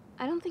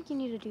 I don't think you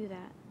need to do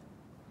that.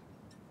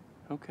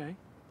 Okay.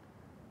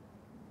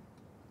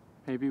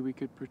 Maybe we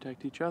could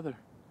protect each other.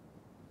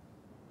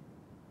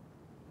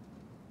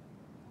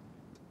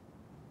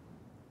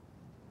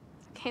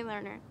 Okay,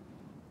 Lernert.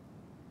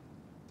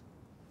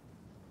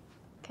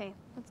 Okay,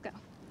 let's go.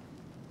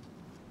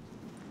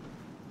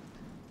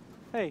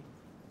 Hey,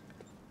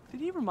 did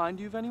he remind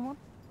you of anyone?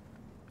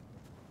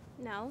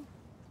 No.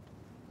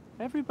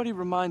 Everybody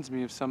reminds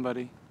me of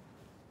somebody.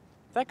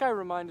 That guy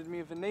reminded me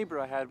of a neighbor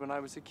I had when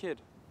I was a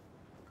kid.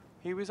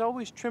 He was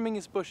always trimming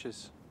his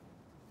bushes.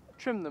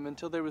 Trimmed them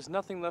until there was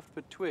nothing left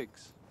but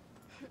twigs.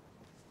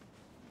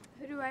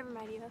 Who do I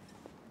remind you of?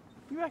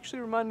 You actually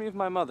remind me of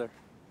my mother.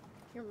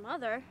 Your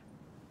mother?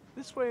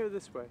 This way or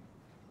this way?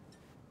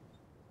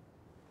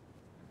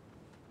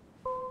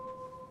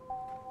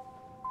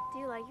 Do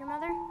you like your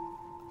mother?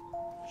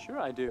 Sure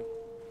I do.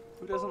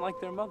 Who doesn't like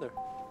their mother?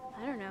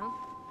 I don't know.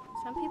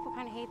 Some people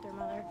kind of hate their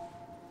mother.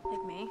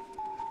 Like me.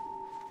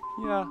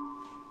 Yeah,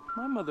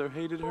 my mother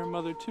hated her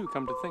mother too,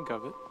 come to think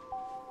of it.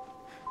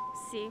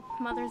 See,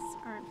 mothers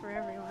aren't for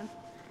everyone.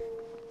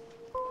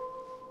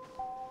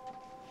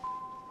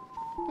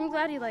 I'm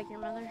glad you like your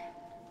mother.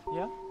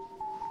 Yeah?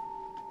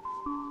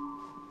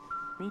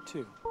 Me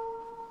too.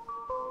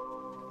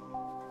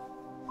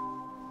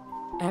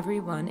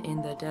 Everyone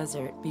in the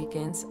desert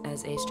begins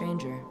as a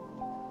stranger.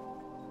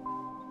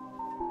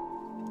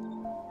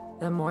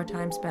 The more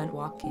time spent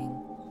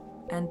walking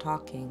and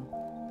talking,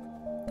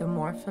 the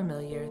more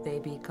familiar they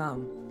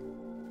become.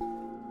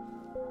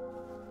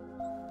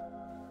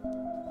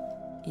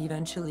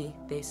 Eventually,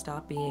 they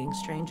stop being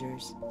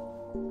strangers.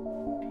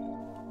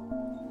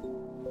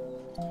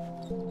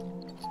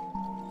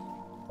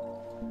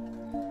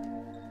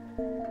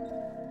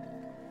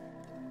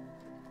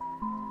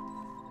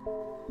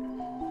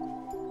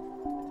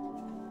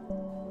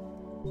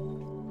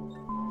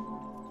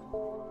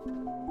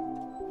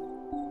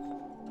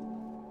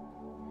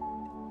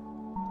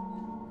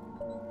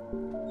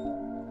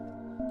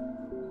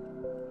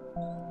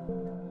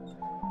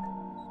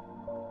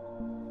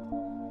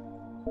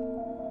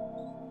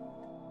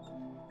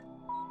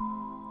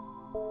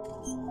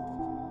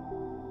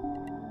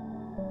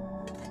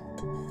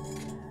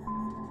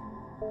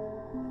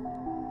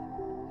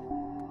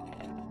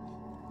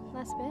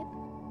 Last bit?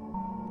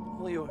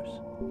 All yours.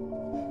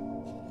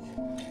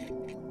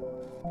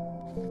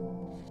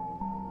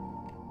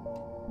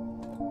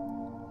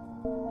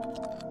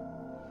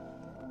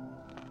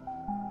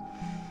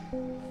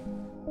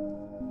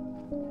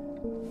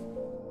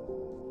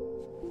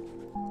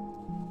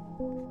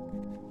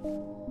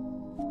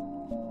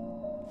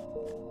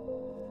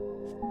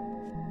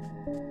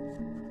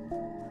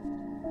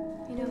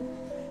 You know,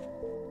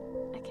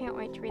 I can't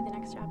wait to read the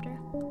next chapter.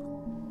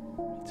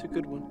 It's a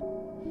good one.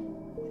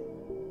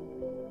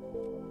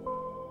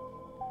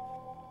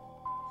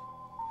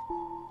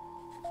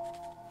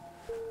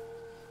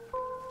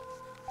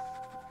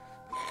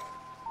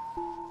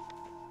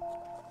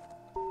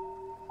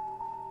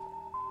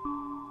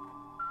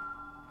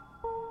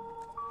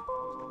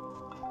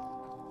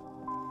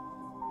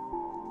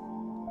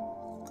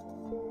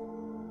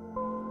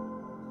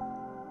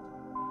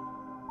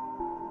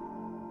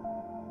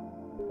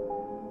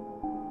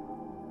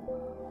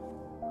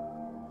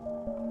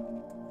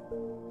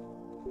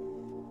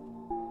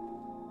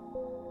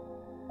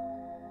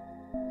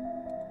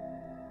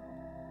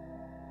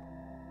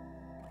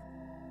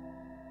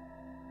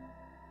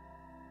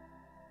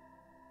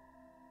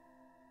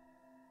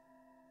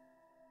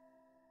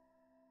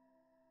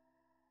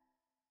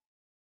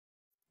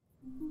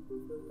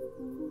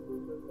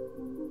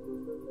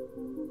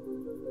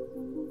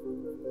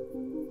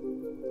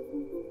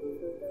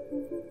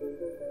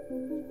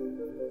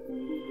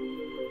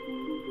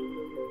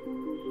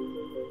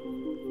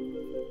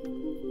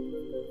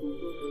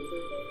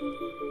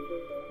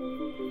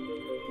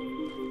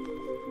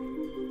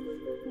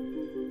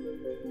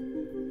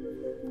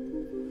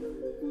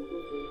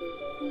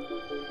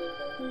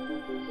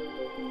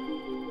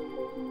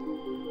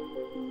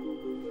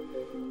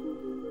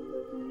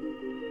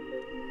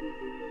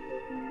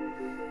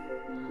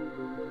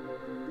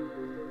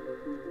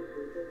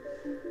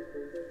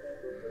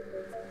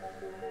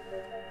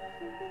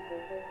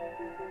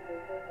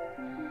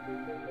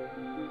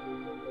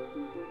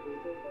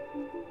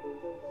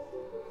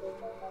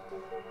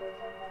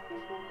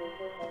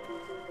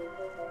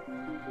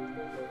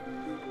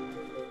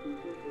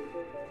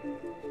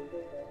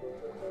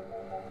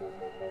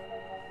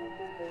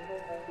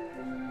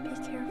 Be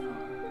careful.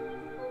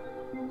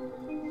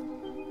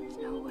 There's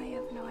no way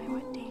of knowing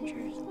what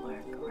dangers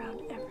lurk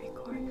around every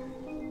corner.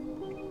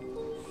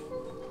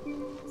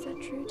 Is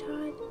that true,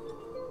 Todd?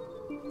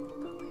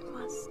 But we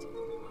must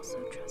also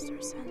trust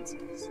our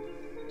senses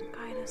to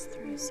guide us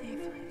through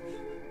safely.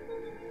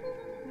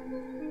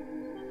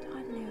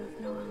 Todd knew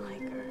of no one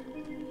like her.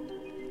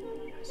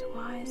 She was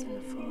wise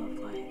and full of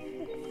life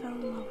and fell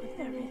in love with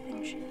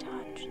everything she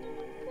touched.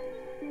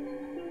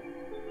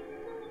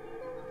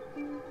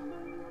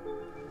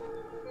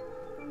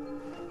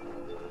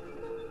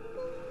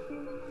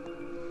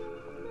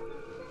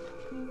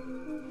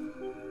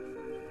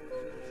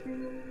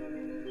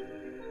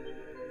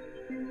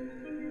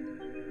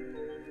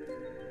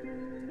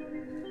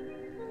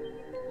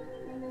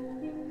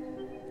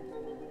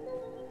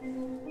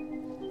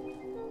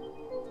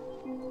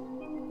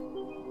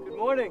 Good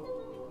morning.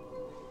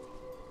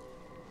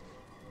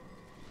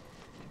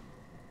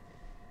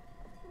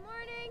 Good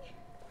morning!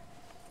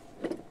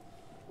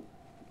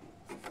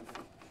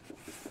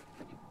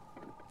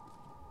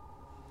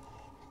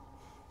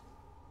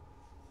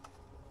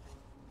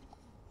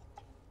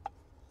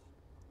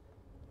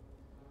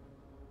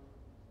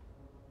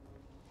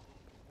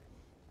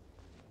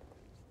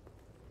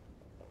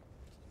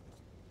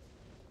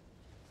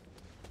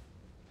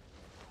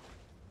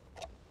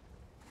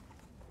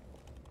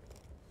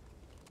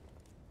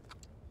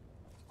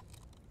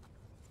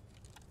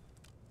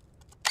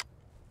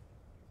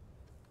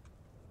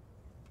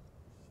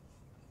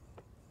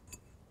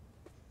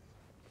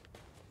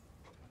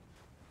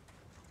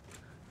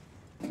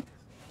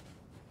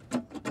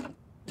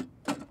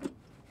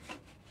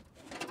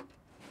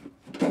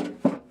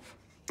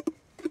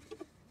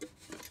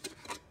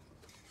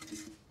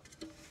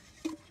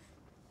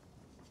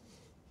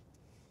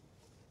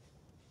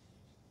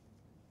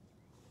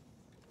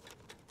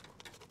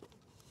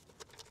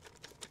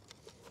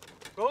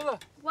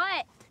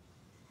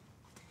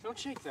 Don't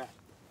shake that.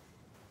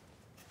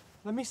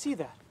 Let me see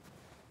that.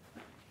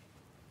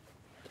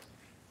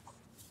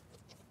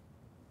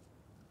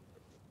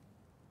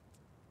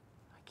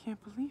 I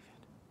can't believe it.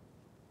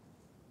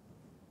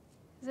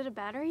 Is it a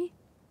battery?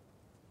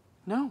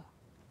 No.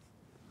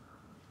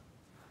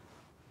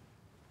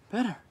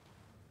 Better.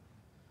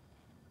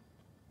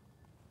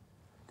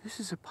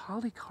 This is a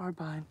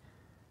polycarbonate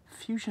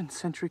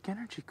fusion-centric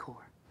energy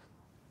core.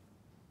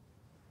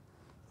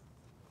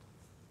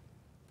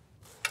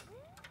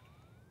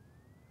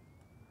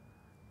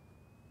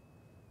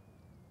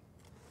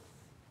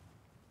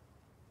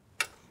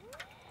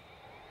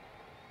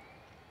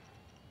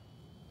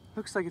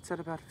 Looks like it's at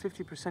about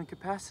 50%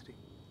 capacity.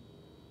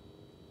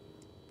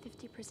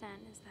 50%,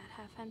 is that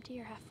half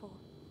empty or half full?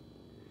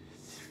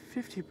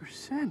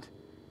 50%.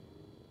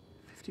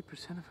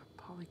 50% of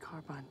a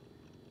polycarbonate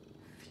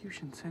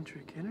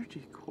fusion-centric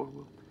energy core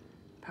will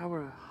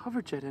power a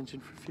hoverjet engine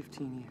for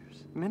 15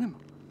 years,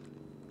 minimum.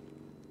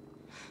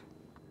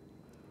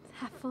 It's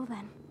half full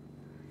then.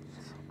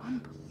 It's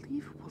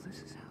unbelievable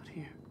this is out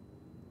here.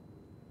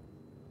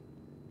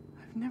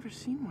 I've never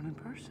seen one in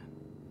person.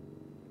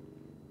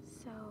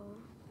 So,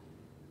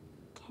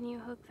 can you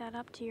hook that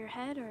up to your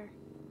head, or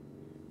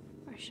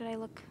should I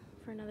look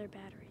for another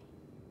battery?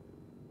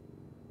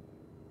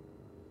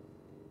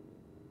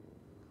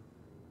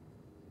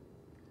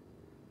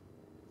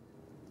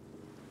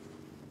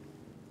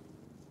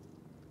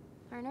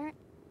 Lernert?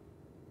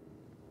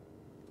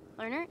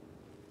 Lernert?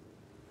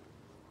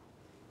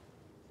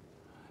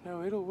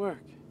 No, it'll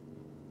work.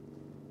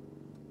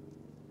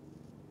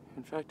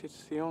 In fact,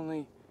 it's the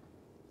only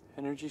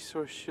energy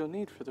source she'll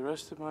need for the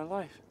rest of my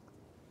life.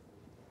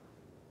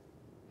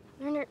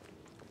 Lernert,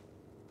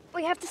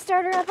 we have to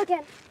start her up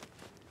again.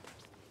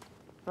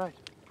 Right.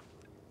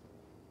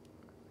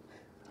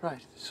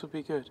 Right, this will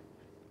be good.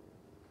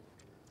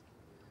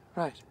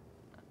 Right.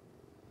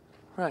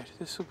 Right,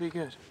 this will be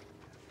good.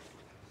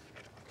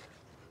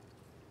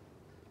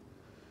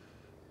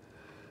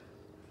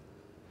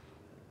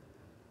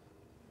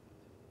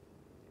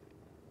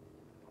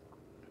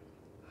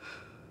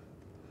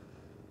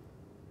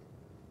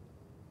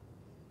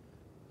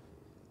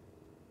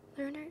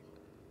 Lernert?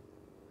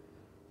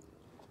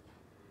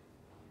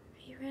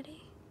 Are you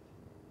ready?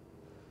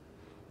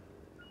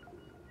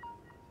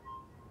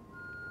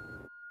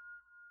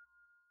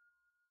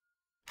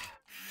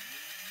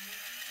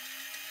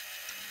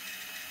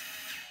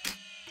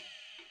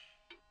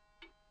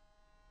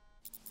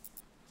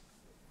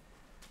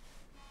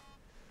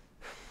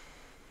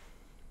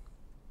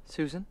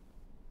 Susan?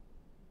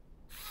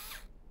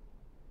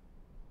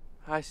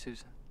 Hi,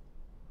 Susan.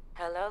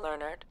 Hello,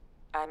 Lernert.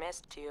 I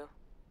missed you.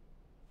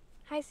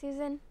 Hi,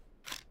 Susan.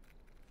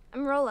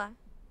 I'm Rola.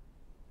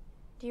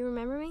 Do you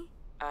remember me?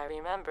 I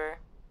remember.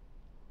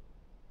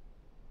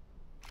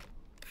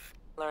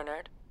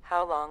 Lernert,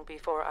 how long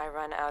before I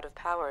run out of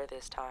power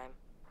this time?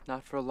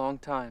 Not for a long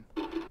time.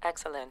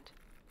 Excellent.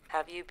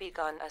 Have you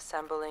begun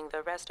assembling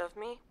the rest of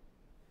me?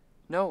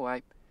 No,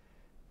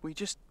 we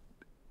just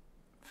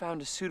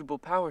found a suitable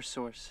power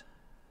source.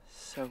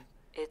 So...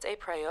 It's a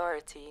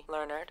priority,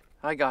 Lernert.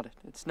 I got it.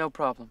 It's no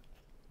problem.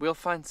 We'll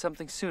find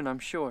something soon, I'm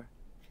sure.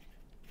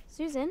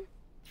 Susan,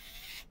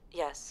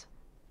 Yes,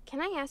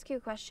 can I ask you a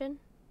question?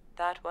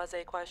 that was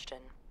a question.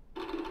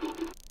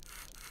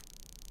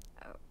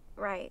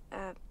 Right,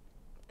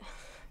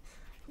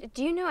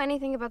 do you know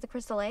anything about the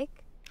Crystal Lake?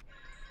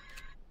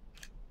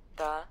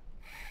 The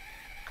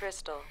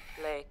Crystal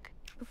Lake.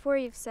 Before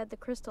you've said the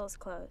crystal is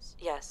closed.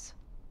 Yes,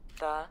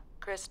 the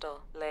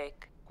Crystal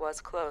Lake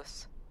was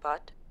close,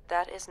 but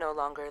that is no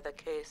longer the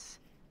case.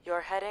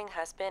 Your heading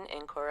has been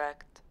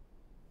incorrect.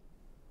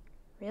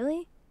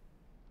 Really?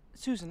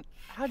 Susan,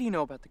 how do you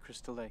know about the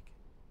Crystal Lake?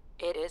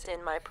 It is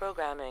in my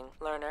programming,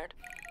 Lernert.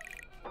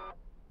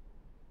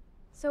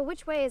 So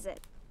which way is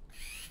it?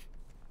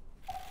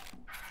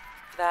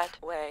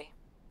 That way.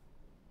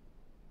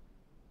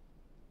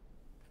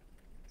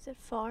 Is it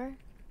far?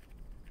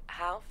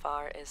 How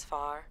far is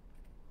far?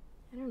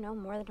 I don't know,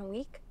 more than a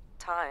week?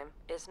 Time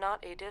is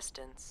not a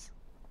distance.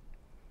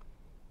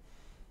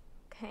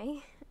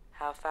 Okay.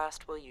 How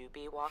fast will you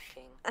be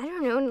walking? I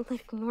don't know,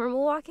 like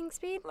normal walking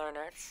speed?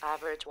 Lernert's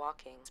average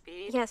walking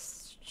speed?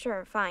 Yes,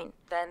 sure, fine.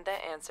 Then the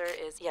answer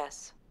is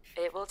yes.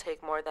 It will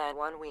take more than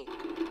 1 week.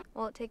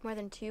 Will it take more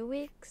than 2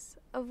 weeks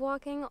of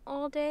walking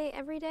all day,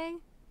 every day?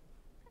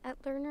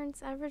 At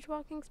Lernert's average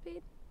walking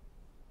speed?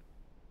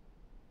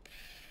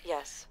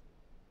 Yes.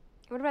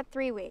 What about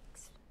 3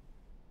 weeks?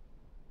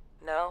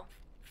 No.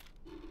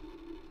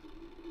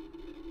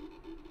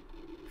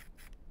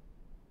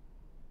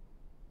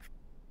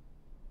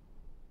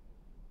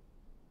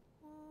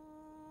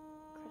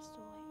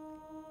 Crystal Lake.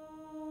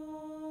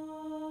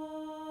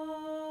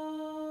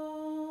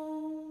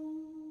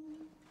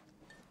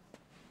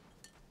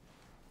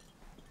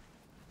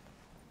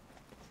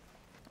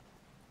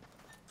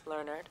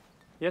 Lernert,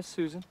 Yes,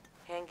 Susan?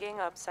 hanging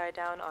upside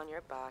down on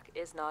your back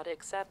is not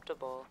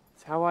acceptable.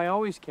 It's how I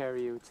always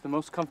carry you. It's the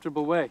most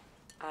comfortable way.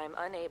 I'm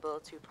unable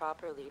to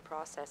properly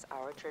process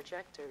our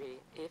trajectory.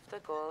 If the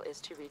goal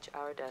is to reach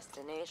our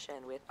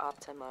destination with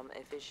optimum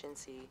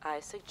efficiency,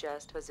 I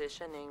suggest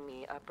positioning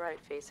me upright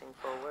facing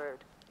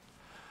forward.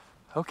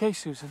 Okay,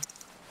 Susan.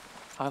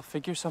 I'll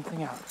figure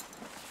something out.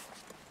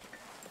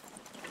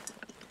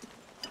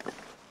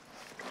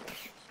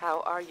 How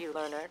are you,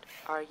 Lernert?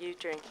 Are you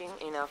drinking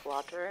enough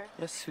water?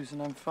 Yes,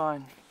 Susan, I'm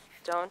fine.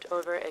 Don't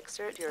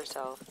overexert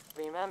yourself.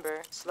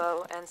 Remember,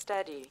 slow and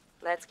steady.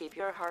 Let's keep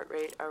your heart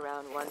rate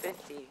around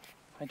 150.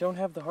 I don't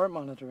have the heart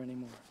monitor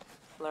anymore.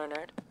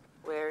 Lernert,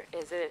 where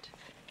is it?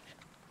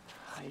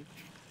 I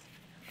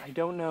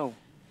don't know.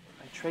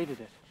 I traded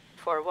it.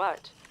 For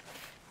what?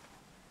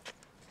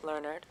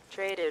 Lernert,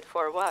 traded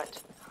for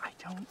what?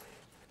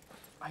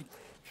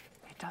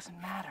 It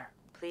doesn't matter.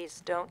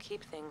 Please don't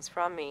keep things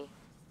from me.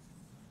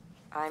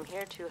 I'm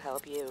here to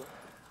help you.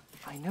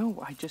 I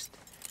know,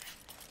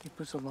 it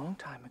was a long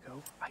time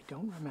ago. I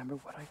don't remember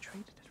what I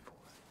traded it for.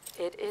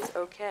 It is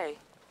okay.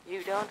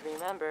 You don't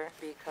remember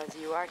because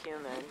you are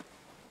human.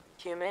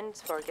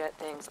 Humans forget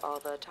things all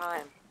the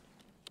time.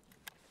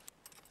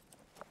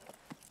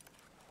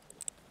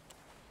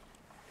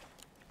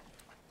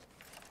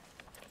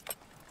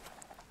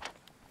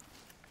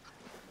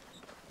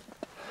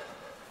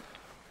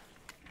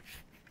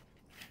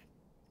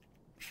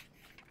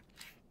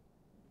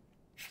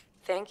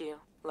 Thank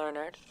you,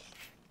 Lernert.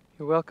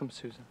 You're welcome,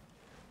 Susan.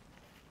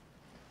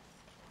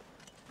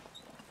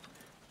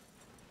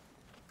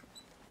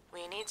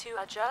 We need to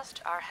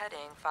adjust our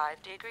heading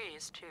 5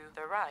 degrees to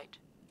the right.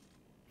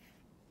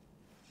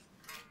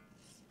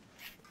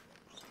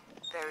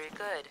 Very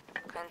good.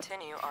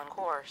 Continue on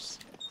course.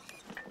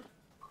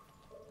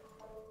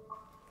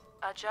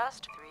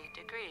 Adjust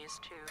 3 degrees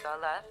to the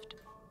left.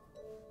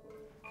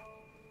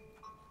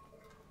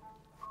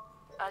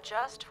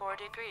 Adjust 4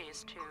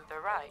 degrees to the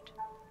right.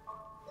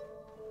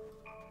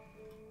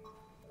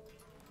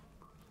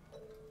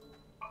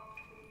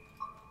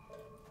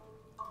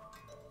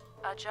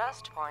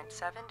 Adjust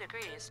 0.7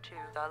 degrees to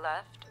the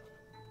left.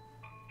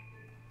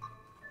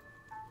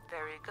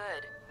 Very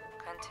good.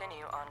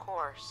 Continue on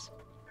course.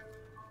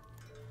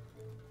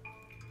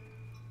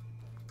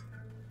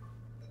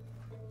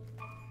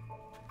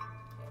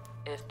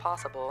 If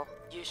possible,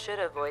 you should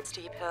avoid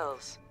steep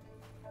hills.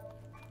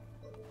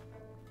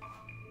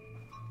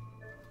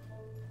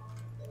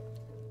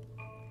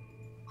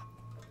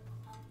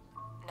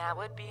 Now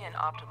would be an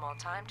optimal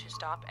time to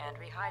stop and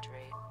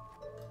rehydrate.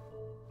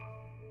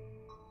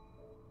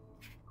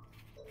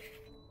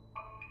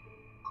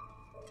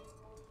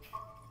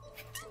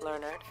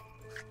 Lernert,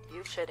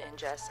 you should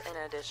ingest an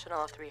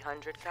additional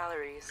 300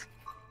 calories.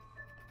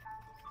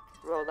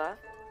 Rola,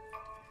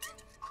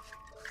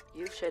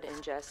 you should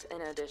ingest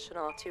an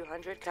additional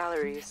 200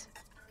 calories.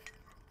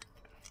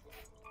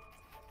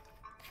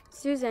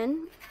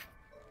 Susan,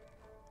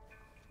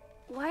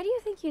 why do you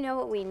think you know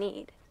what we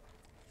need?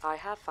 I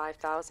have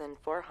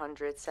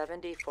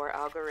 5,474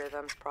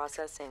 algorithms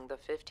processing the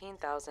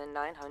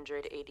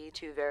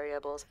 15,982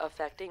 variables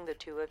affecting the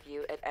two of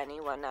you at any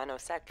 1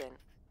 nanosecond.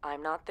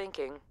 I'm not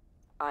thinking.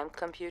 I'm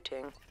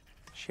computing.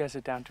 She has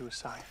it down to a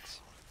science.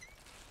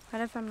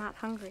 What if I'm not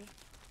hungry?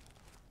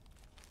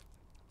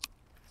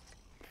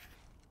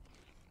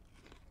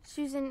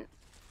 Susan,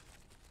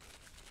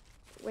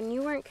 when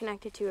you weren't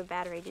connected to a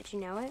battery, did you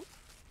know it?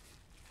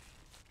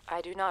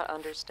 I do not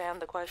understand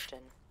the question.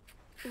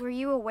 Were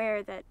you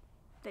aware that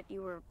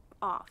you were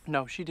off?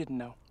 No, she didn't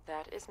know.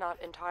 That is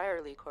not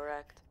entirely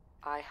correct.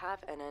 I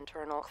have an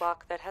internal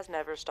clock that has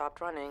never stopped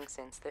running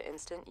since the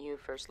instant you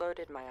first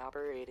loaded my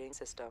operating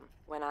system.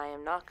 When I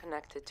am not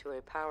connected to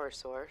a power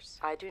source,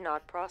 I do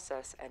not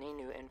process any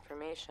new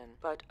information,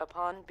 but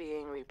upon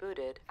being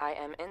rebooted, I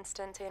am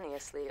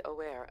instantaneously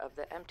aware of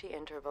the empty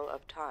interval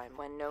of time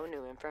when no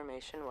new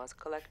information was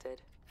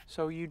collected.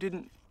 So you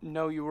didn't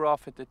know you were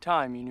off at the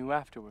time, you knew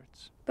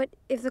afterwards. But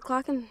if the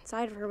clock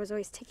inside of her was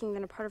always ticking,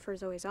 then a part of her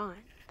is always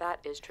on.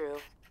 That is true.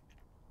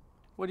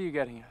 What are you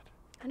getting at?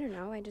 I don't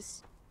know, She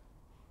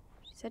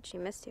said she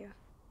missed you.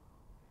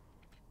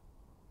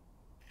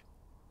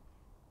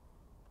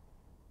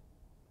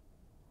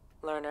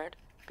 Lernert,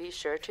 be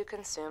sure to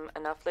consume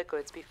enough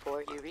liquids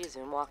before you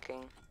resume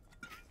walking.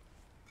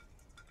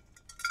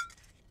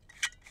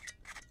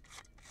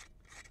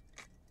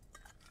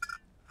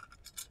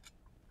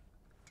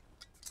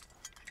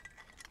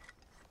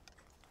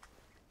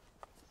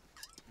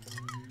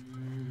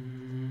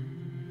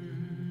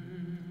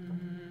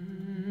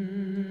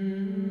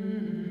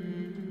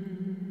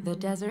 The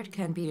desert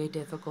can be a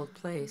difficult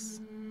place.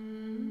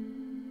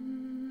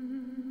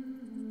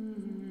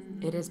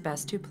 It is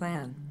best to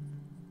plan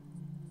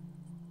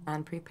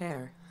and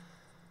prepare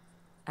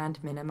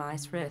and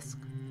minimize risk.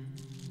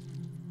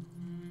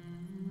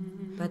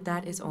 But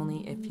that is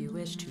only if you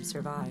wish to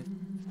survive.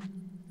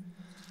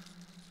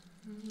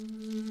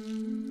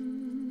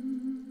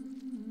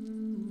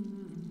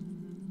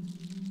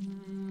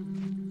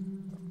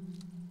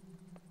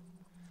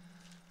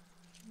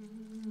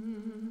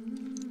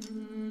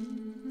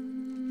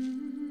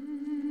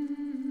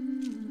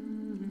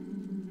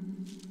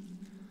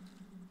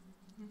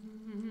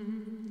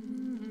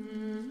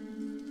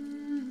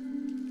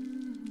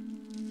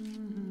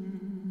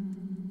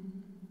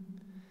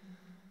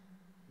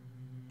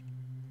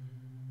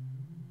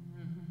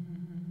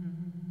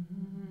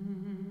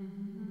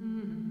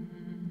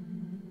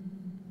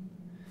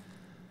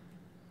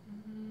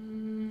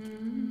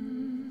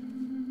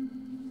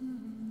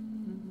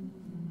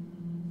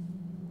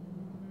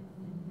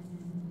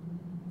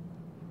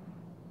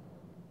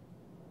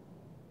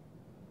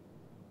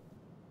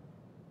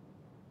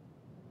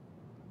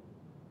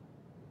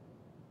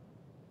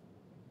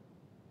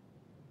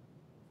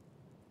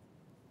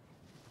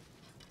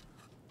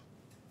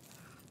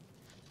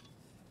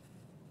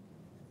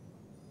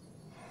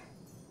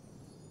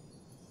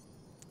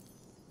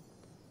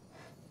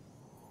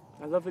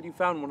 I love that you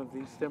found one of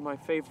these. They're my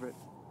favorite.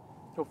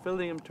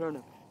 Ophilium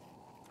turnip.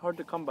 Hard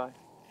to come by.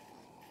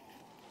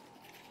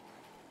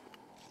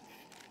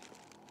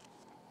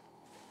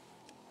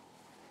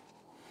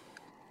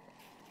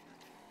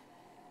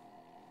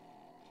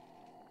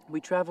 We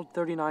traveled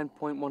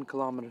 39.1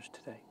 kilometers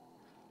today.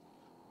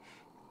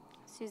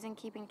 Susan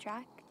keeping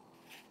track?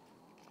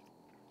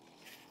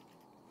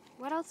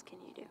 What else can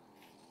you do?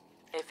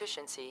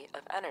 Efficiency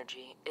of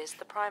energy is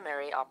the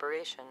primary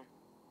operation.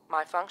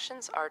 My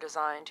functions are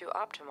designed to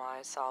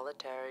optimize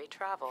solitary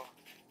travel.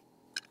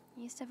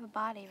 You used to have a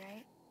body,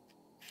 right?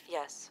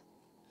 Yes,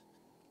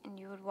 And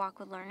you would walk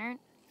with Lernert?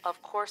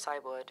 of course I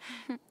would.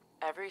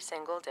 Every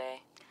single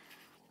day.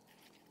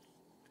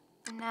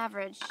 On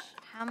average,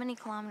 how many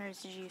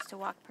kilometers did you used to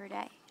walk per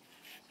day?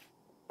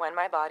 When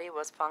my body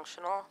was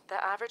functional,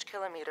 the average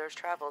kilometers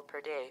traveled per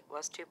day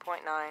was 2.9.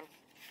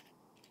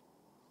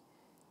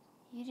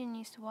 You didn't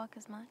used to walk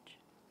as much.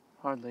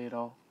 Hardly at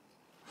all.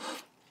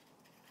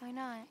 Why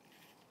not?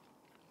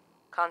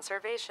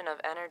 Conservation of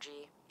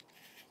energy.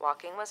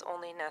 Walking was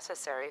only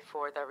necessary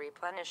for the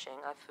replenishing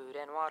of food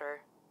and water.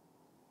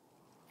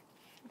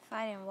 If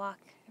I didn't walk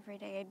every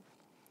day,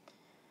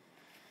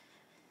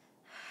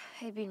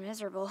 I'd be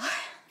miserable.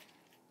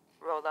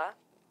 Rola,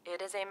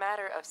 it is a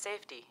matter of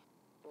safety.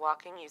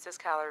 Walking uses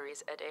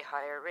calories at a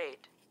higher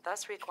rate,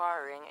 thus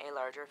requiring a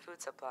larger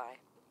food supply.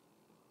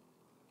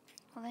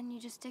 Well, then you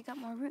just dig up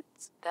more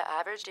roots. The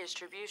average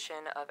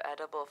distribution of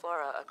edible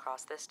flora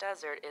across this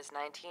desert is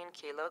 19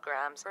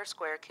 kilograms per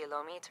square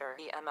kilometer.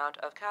 The amount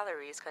of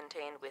calories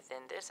contained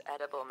within this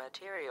edible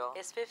material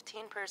is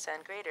 15%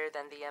 greater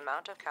than the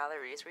amount of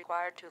calories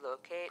required to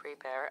locate,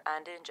 prepare,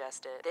 and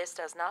ingest it. This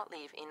does not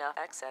leave enough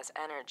excess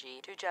energy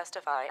to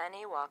justify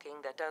any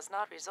walking that does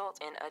not result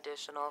in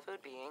additional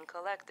food being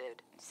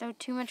collected. So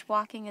too much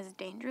walking is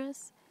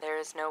dangerous? There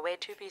is no way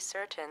to be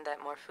certain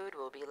that more food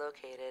will be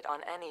located on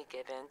any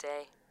given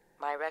day.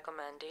 My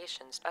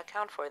recommendations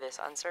account for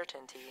this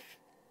uncertainty.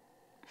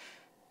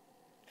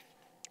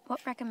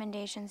 What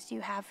recommendations do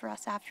you have for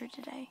us after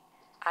today?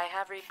 I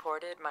have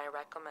reported my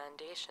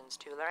recommendations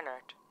to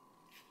Lernert.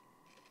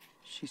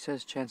 She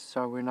says chances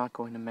are we're not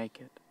going to make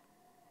it.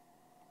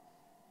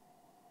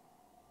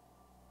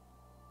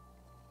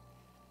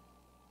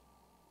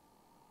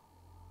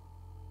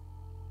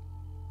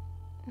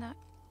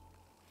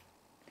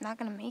 Not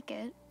gonna make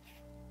it.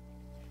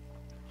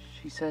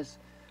 She says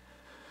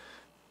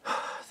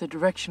the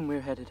direction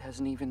we're headed has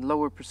an even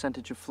lower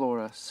percentage of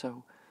flora,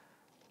 so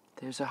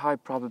there's a high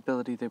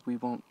probability that we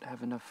won't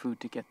have enough food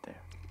to get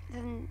there.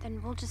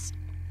 Then we'll just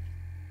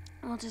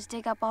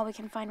dig up all we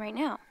can find right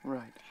now.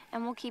 Right,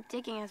 And we'll keep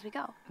digging as we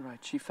go. right.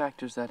 She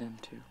factors that in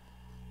too.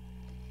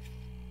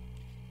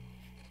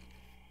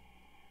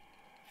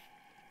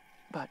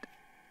 But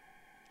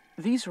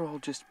these are all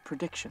just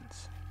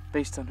predictions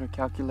based on her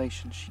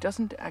calculations. She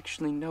doesn't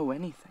actually know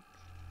anything.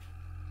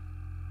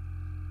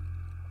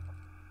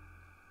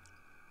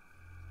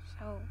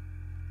 So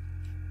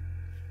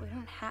we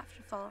don't have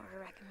to follow her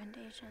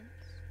recommendations.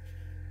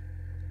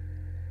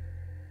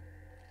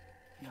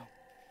 No.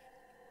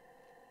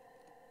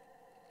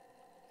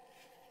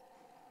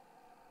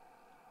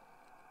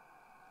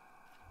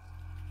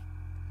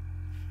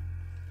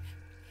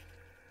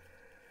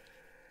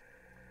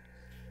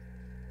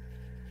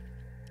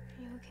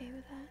 Are you okay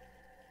with that?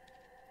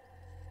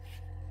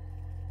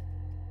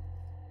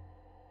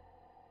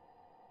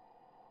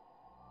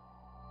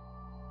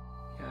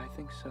 Yeah, I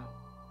think so.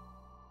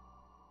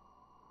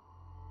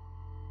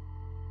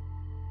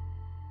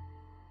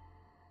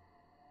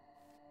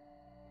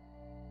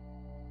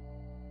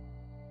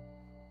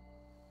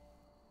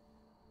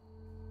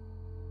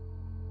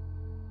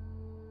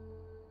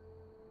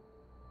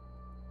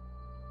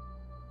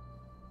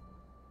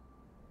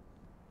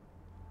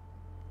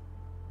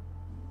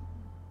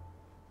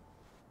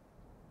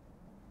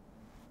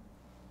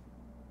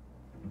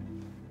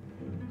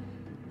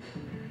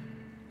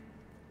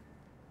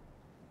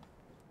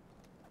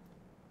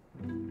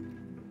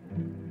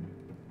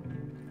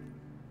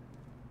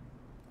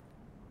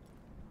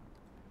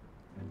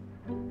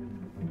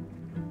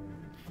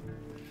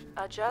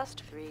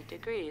 Adjust 3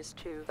 degrees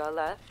to the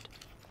left.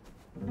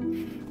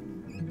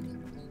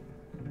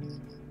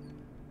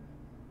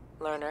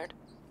 Lernert.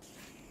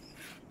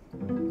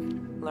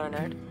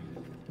 Lernert.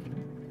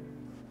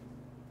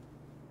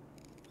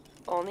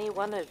 Only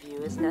one of you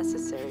is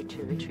necessary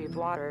to retrieve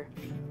water.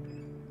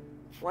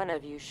 One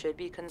of you should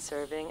be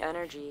conserving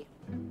energy.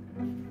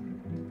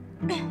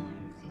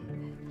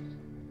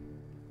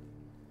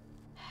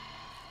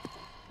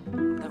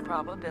 The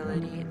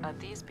probability of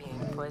these being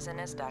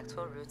poisonous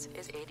dactyl roots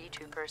is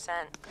 82%.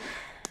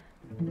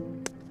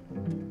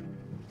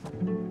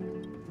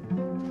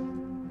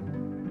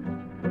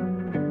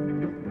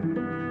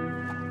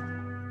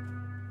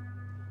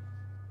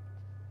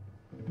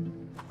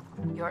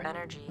 Your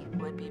energy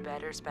would be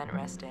better spent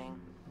resting.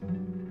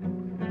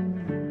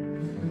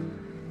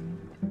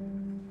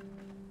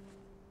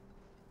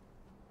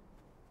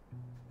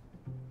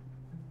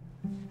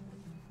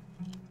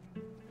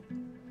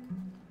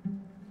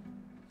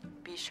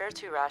 Be sure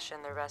to ration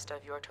the rest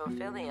of your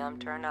tophylium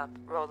turnip,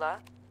 Rola.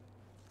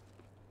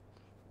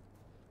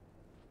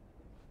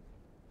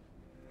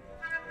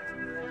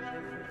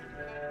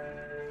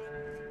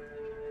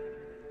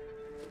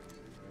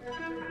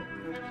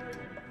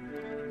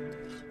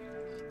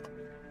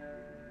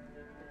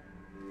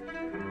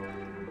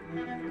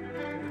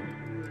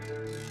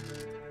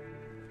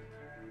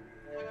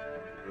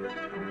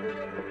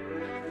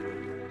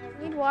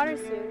 Need water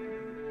soon.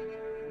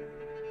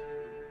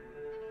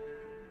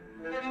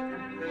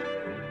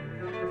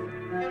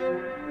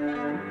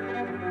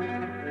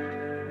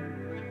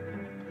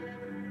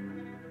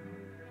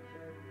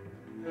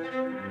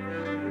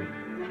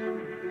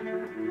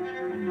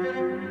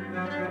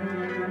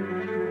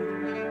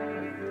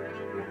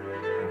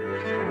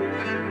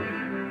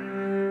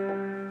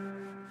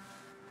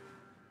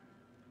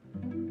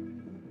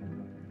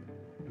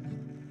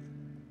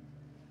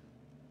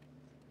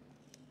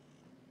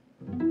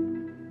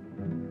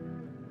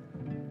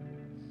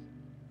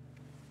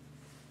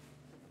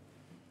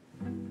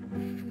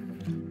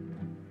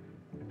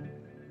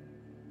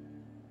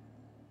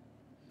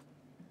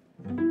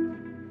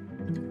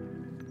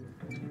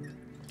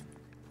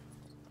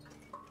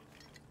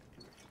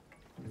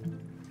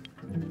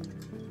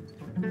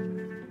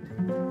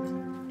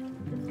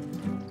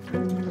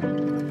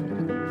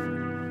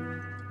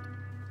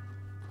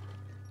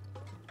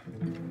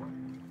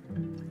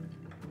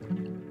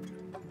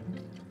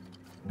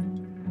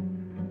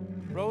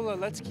 Rola,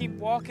 let's keep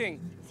walking.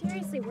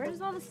 Seriously, where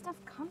does all this stuff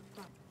come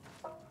from?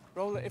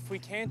 Rola, if we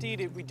can't eat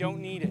it, we don't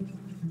need it.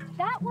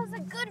 That was a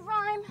good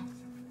rhyme.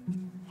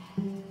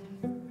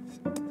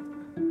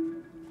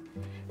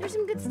 There's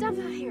some good stuff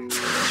out here.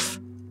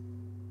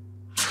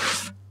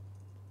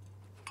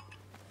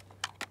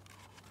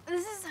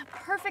 This is a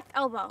perfect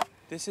elbow.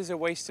 This is a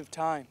waste of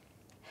time.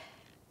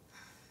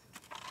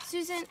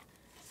 Susan,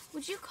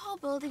 would you call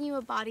building you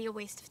a body a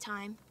waste of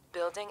time?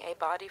 Building a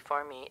body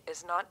for me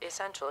is not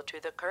essential to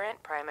the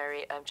current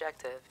primary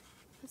objective.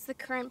 What's the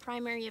current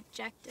primary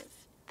objective?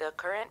 The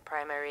current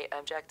primary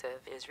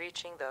objective is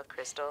reaching the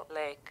Crystal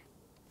Lake.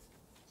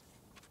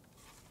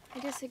 I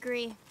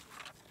disagree.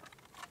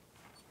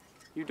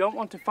 You don't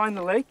want to find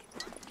the lake?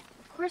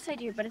 Of course I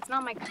do, but it's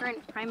not my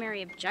current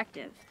primary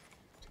objective.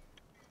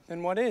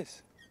 Then what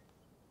is?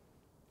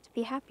 To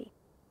be happy.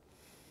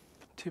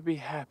 To be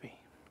happy.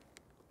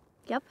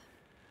 Yep.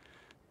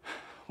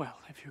 Well,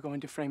 if you're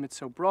going to frame it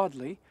so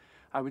broadly,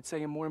 I would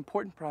say a more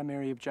important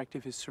primary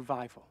objective is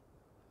survival.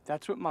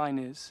 That's what mine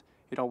is.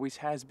 It always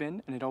has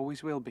been, and it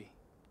always will be.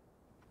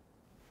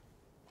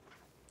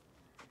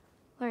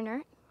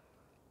 Lernert,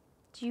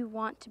 do you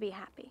want to be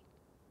happy?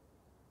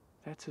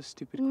 That's a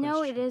stupid question.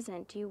 No, it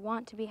isn't. Do you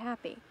want to be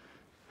happy?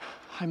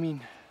 I mean,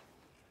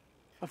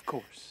 of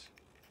course.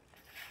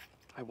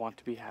 I want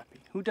to be happy.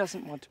 Who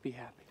doesn't want to be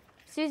happy?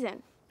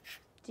 Susan,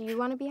 do you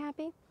want to be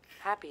happy?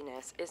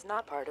 Happiness is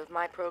not part of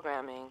my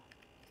programming.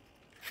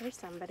 There's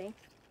somebody.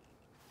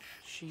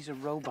 She's a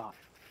robot.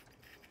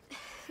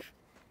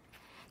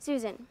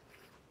 Susan,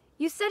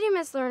 you said you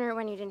missed Lernert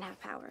when you didn't have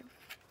power.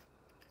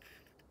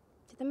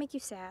 Did that make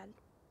you sad?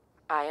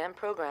 I am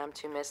programmed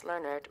to miss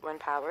Lernert when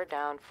powered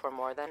down for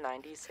more than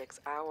 96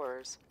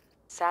 hours.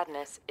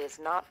 Sadness is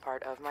not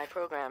part of my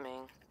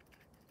programming.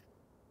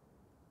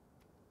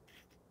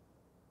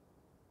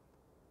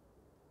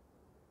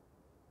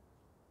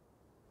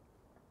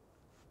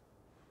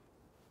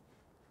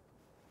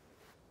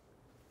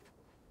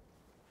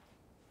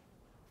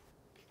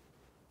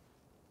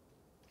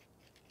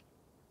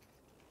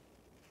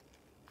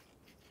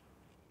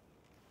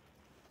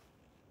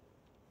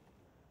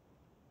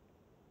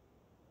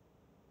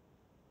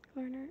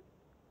 Lernert?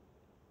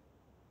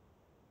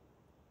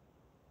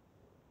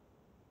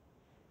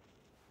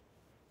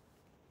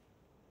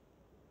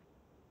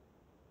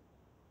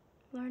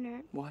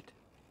 Lernert? What?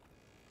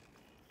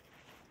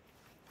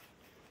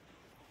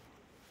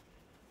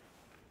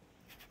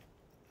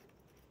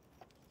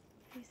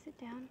 Will you sit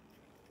down?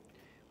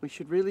 We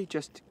should really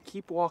just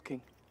keep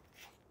walking.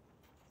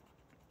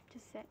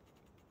 Just sit.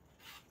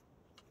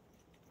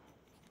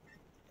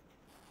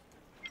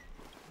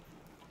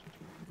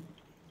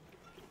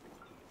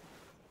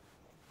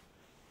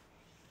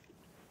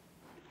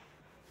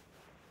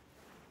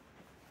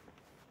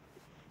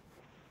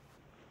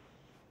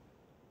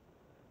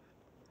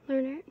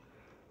 Lernert?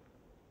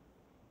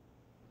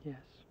 Yes.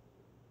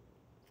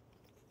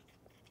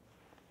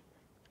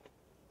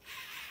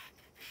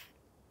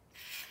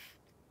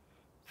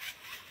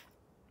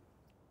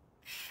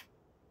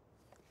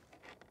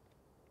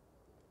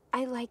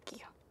 I like you.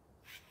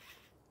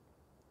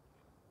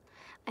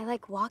 I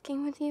like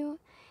walking with you,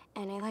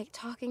 and I like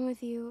talking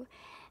with you,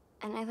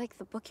 and I like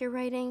the book you're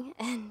writing,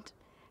 and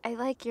I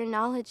like your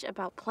knowledge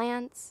about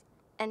plants,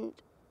 and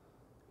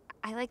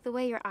I like the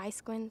way your eye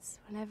squints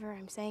whenever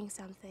I'm saying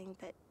something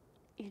that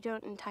you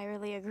don't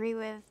entirely agree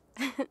with.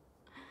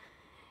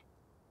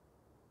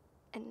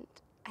 And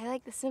I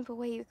like the simple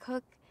way you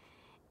cook,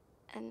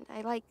 and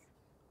I like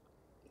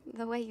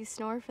the way you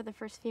snore for the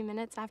first few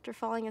minutes after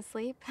falling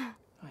asleep.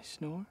 I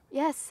snore?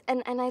 Yes,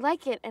 and I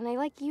like it, and I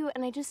like you,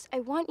 and I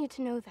want you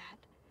to know that.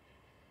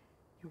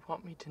 You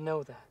want me to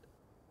know that?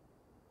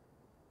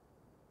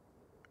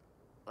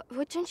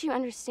 What don't you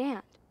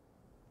understand?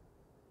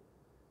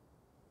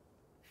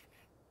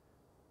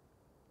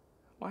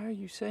 Why are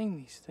you saying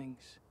these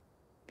things?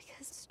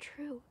 Because it's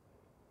true.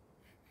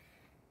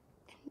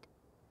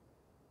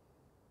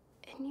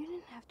 And you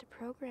didn't have to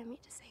program me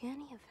to say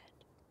any of it.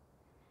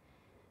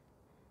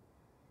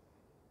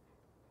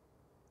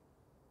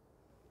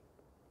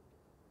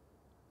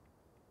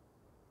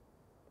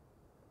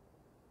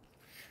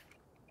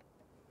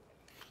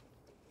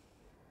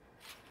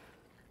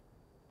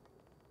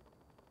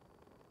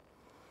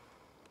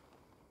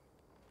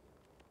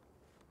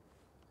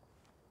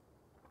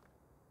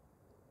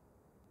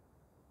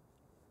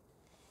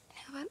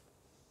 You know what?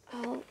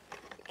 I'll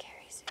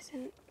carry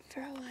Susan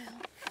for a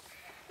while.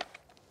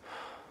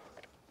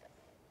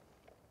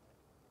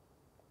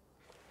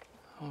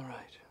 All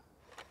right.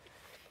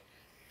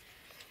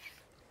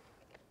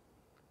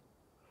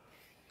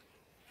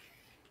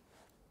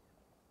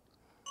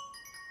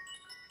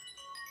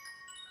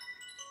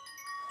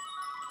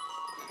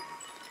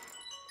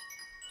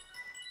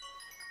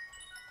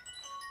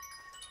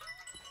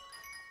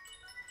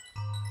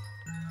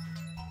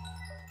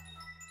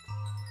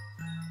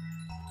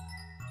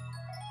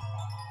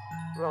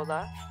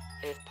 Rola,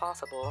 if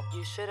possible,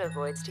 you should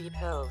avoid steep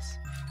hills.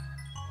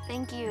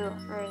 Thank you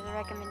for the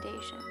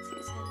recommendation,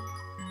 Susan.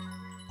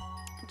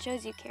 It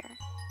shows you care.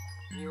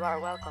 You are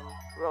welcome,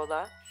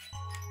 Rola.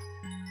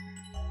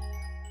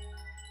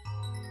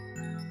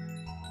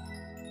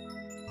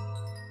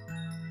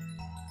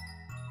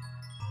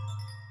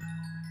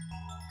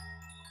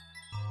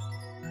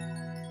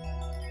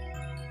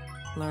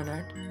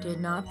 Lernert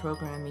did not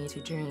program me to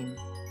dream.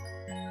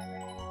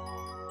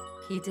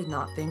 He did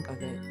not think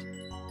of it.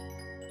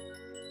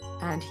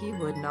 And he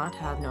would not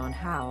have known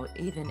how,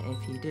 even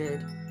if he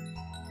did.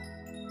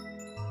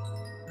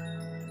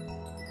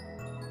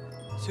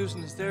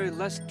 Susan, is there a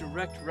less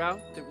direct route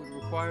that would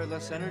require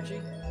less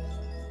energy?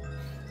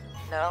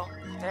 No,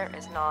 there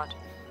is not.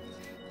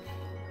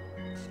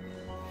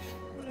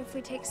 What if we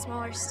take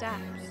smaller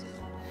steps?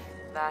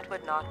 That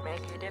would not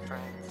make a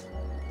difference.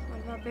 What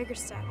about bigger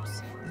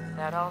steps?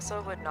 That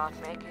also would not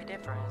make a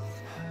difference.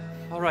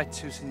 All right,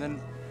 Susan,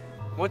 then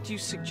what do you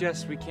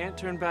suggest? We can't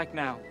turn back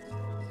now.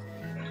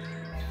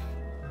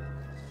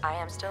 I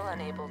am still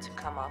unable to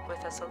come up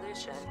with a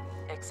solution,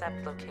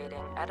 except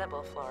locating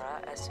edible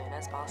flora as soon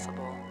as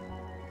possible.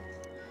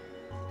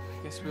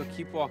 I guess we'll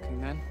keep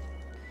walking then.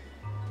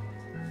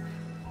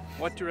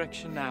 What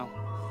direction now?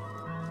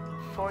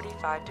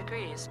 45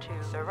 degrees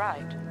to the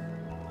right.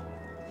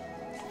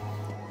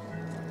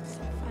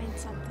 Find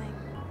something.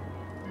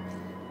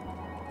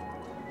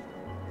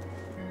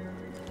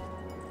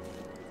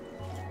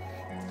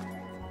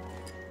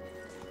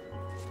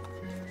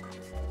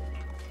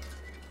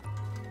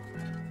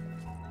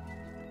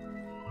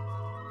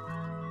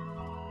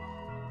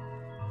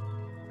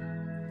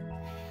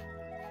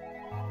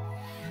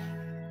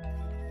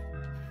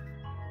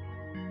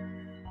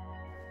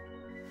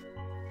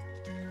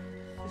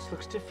 This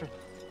looks different.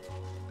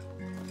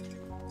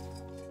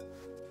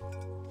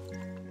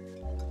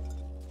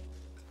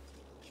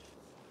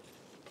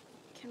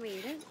 Can we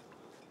eat it?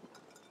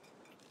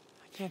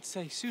 I can't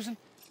say. Susan,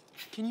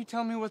 can you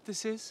tell me what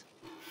this is?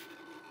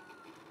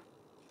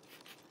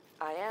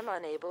 I am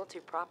unable to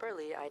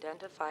properly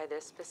identify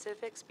this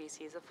specific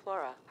species of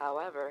flora.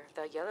 However,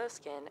 the yellow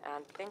skin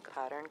and pink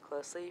pattern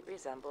closely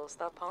resembles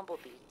the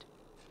pomblebeet.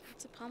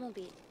 It's a pommel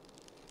beet.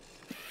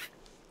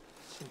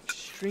 It's an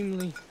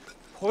extremely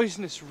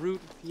poisonous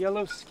root with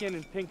yellow skin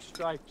and pink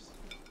stripes.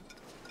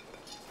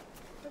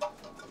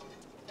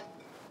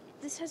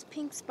 This has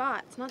pink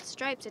spots, not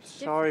stripes. It's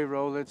Sorry,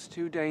 Rola, it's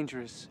too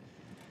dangerous.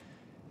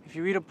 If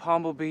you eat a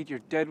pomblebeet, you're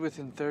dead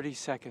within 30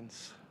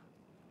 seconds.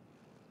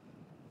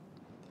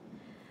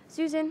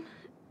 Susan,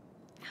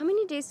 how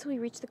many days till we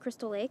reach the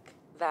Crystal Lake?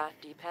 That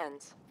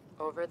depends.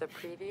 Over the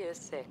previous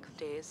 6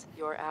 days,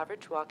 your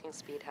average walking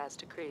speed has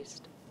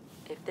decreased.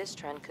 If this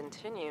trend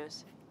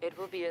continues, it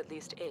will be at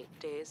least 8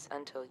 days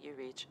until you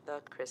reach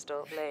the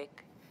Crystal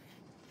Lake.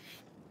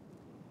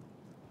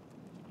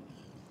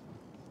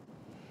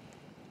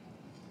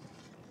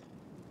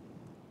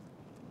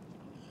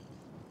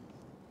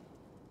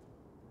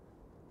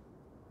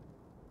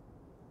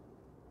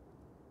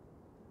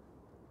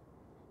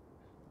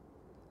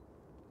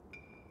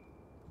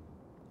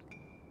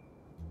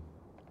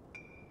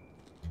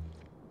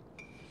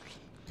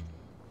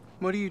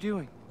 What are you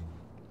doing?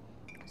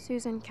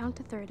 Susan, count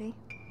to 30.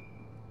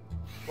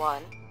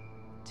 1,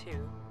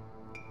 2,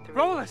 3.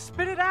 Rola,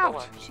 spit it out!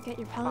 4, You should get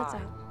your pellets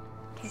 5, out.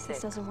 In case 6,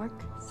 this doesn't work.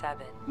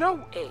 7.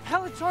 No! 8,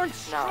 Pellets aren't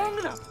strong 9,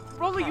 enough!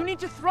 Rola, you 10, need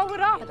to throw it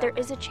up! But there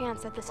is a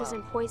chance that this 12,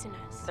 isn't poisonous.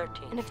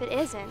 13, And if it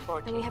isn't,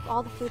 then we have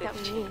all the food that we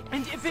 15. need.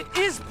 And if it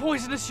is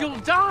poisonous, you'll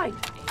die!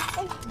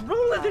 Oh,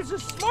 Rola, there's a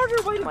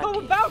smarter way to go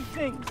 20, about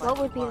things! What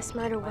would be the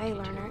smarter way,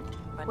 22, Lernert?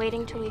 23,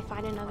 Waiting till we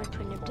find another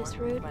Criniptus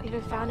root? We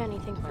haven't found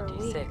anything for a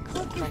week. 26,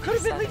 Look, you could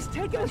have at least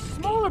taken a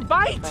smaller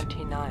bite!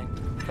 29,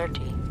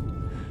 30.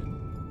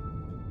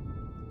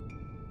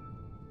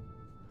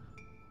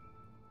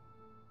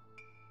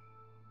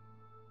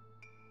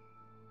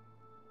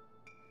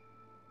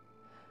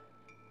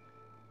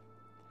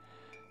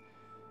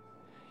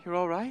 You're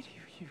all right?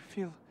 You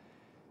feel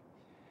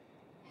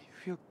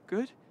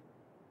good?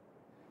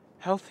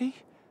 Healthy?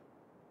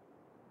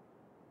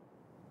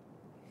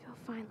 I feel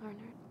fine,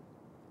 Lernert.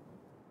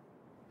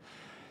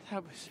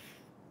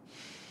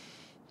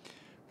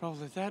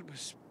 Rola, that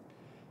was...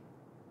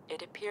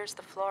 It appears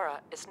the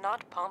flora is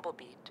not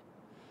bumblebeat.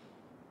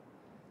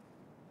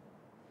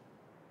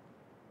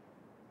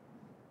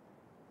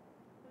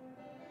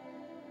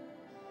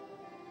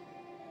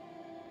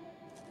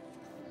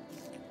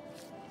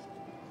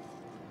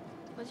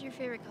 What's your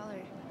favorite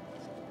color?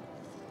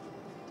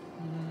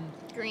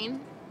 Green?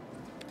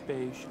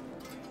 Beige.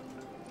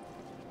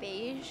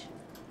 Beige?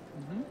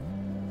 Mm-hmm.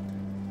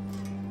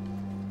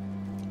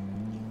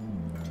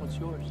 What's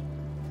yours?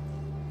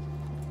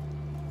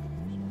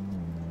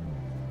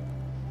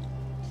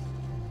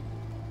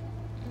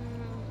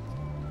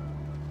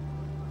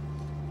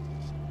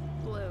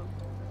 Blue.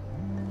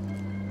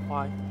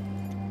 Why?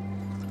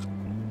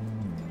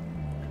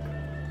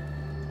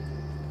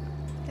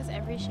 Because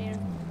every shade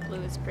of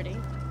blue is pretty.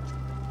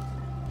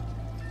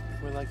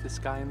 We're like the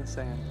sky and the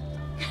sand.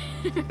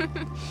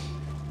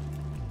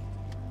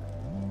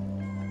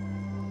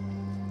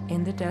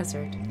 In the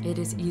desert, it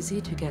is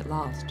easy to get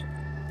lost.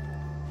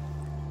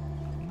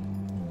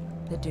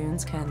 The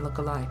dunes can look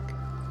alike,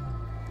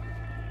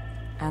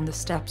 and the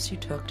steps you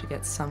took to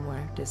get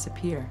somewhere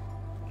disappear.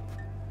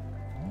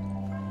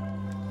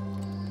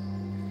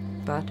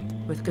 But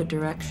with good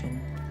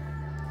direction,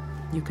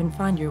 you can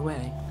find your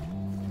way.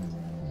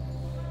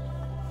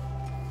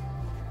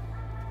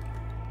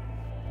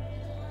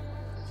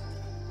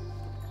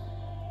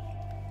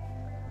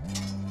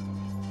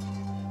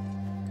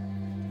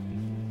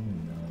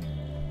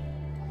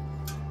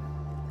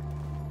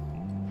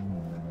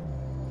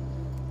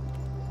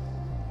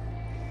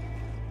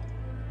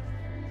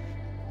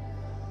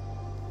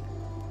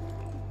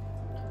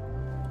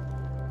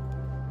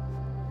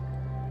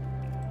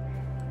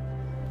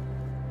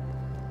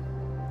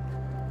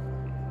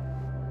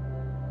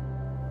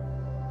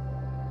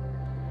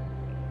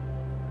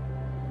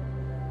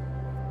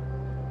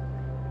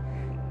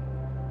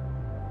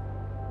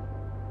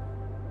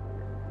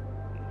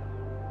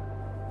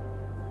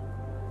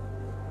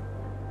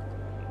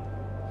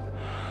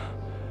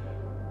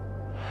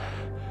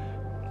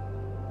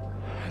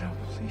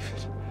 Believe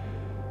it.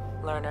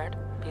 Lernert,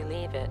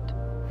 believe it.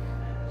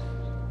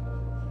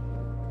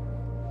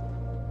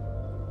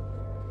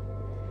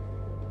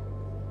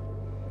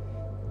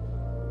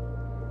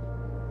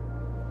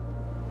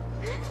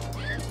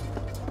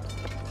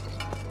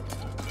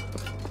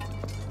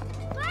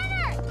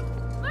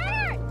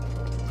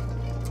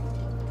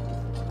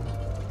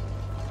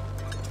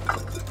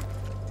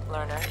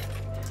 Lernert,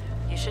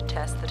 you should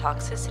test the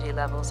toxicity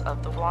levels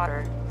of the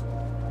water.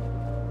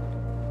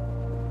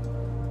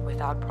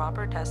 Without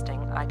proper testing,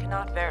 I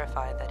cannot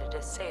verify that it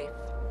is safe.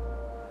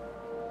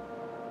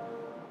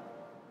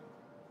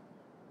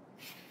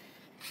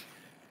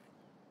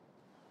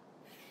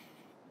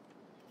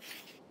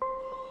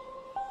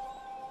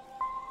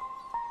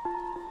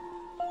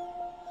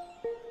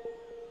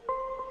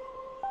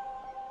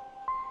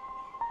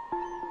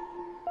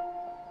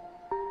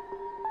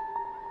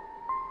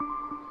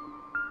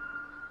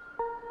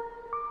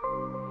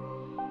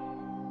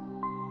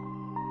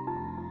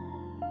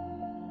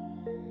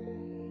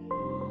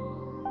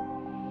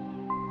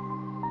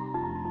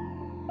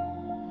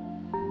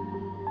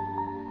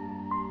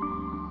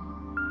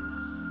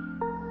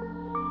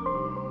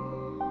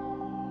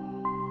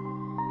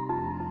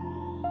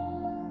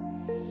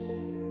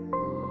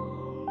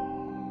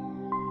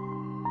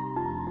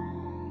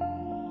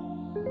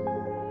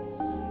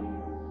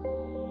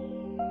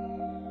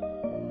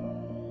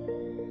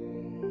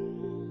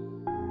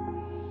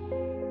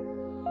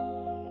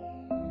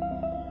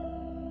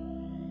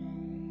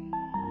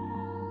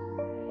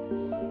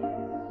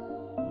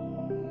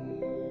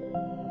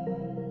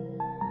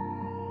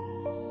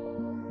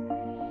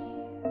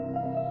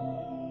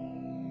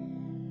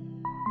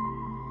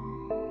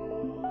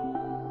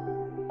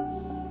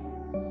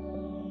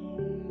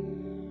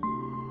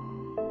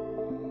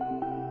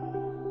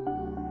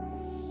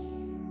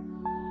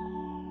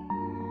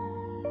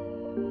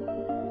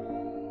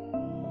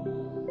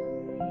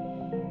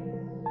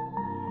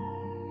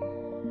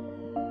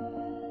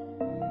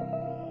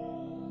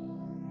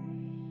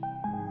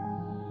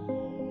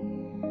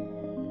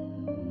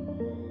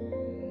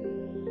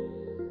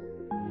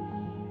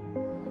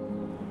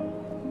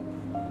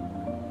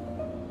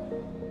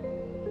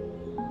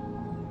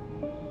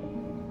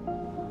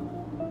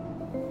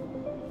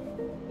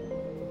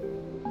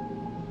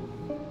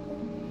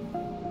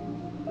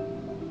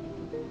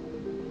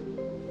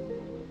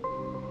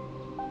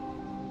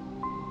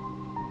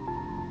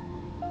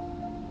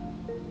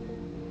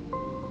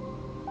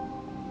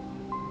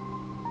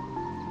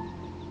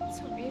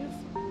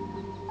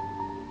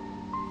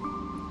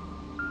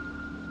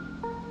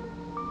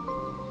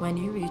 When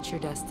you reach your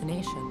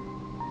destination,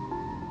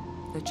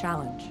 the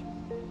challenge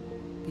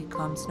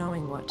becomes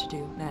knowing what to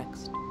do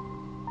next.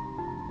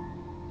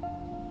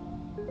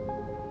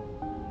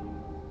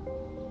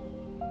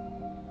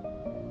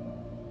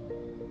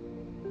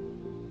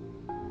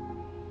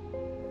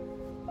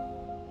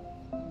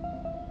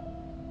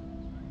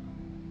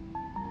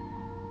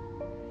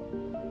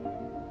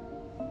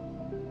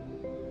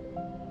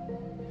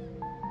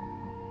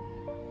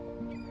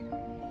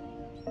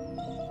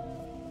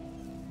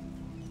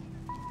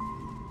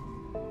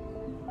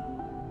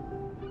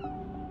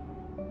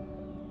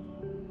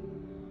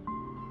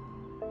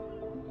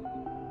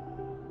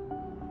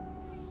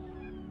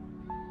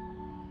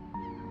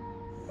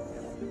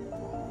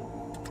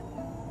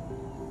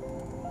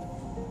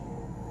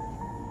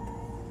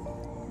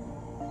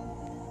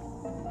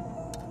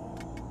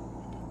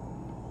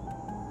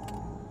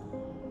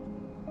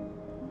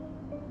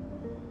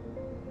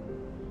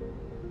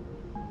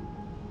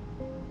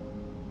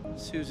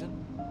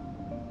 Susan,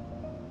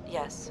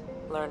 Yes,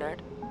 Lernert.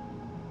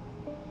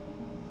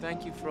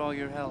 thank you for all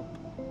your help.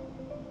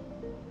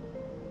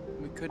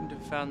 We couldn't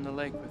have found the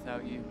lake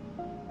without you.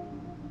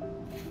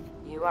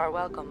 You are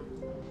welcome.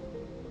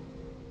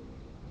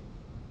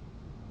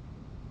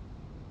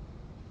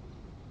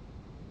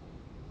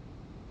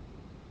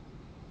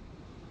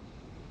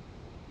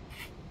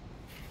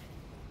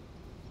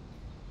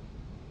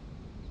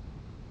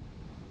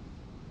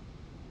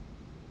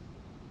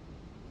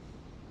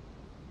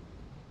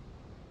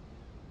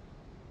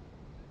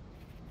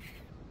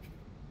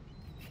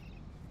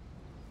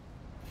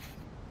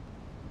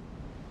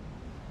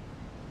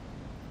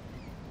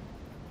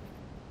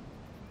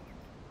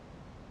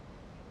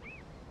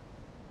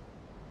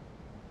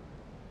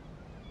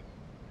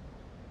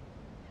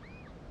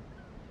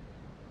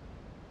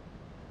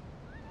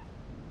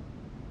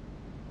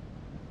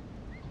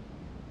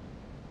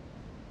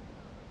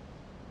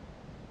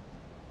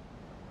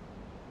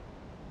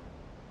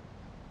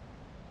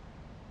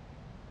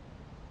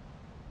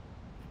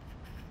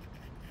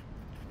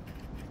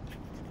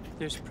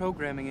 There's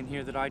programming in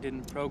here that I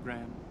didn't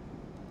program.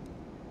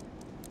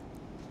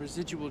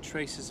 Residual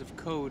traces of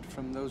code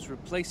from those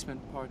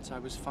replacement parts I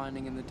was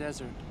finding in the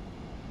desert.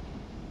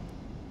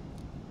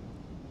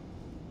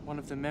 One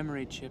of the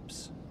memory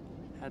chips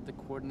had the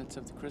coordinates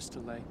of the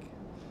crystal lake.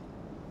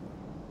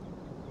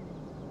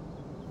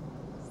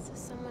 So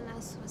someone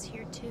else was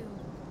here too.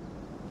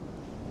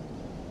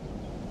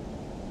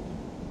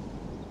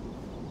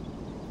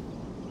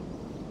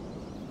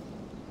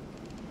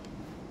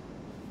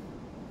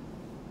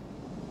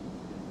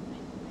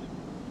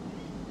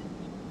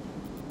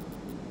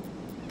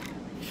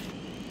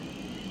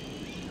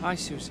 Hi,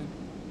 Susan.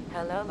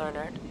 Hello,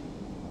 Lernert.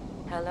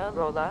 Hello,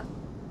 Rola.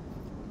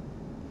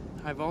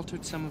 I've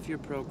altered some of your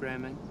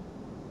programming.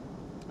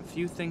 A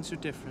few things are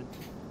different.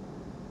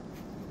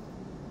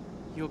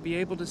 You'll be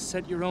able to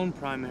set your own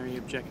primary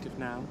objective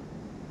now.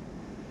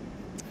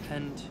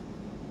 And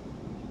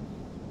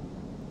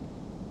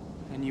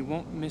you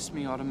won't miss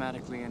me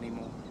automatically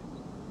anymore.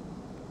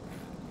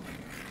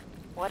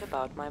 What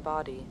about my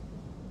body?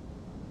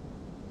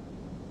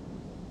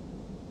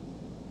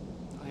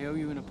 I owe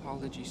you an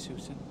apology,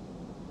 Susan.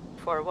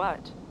 For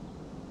what?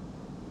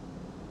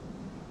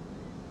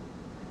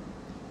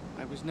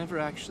 I was never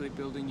actually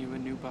building you a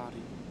new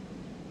body.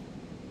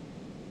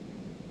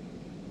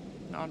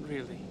 Not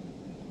really.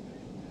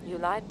 You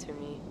lied to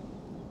me.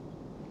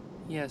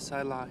 Yes,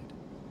 I lied.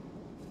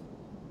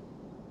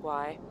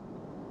 Why?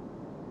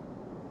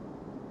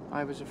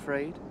 I was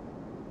afraid.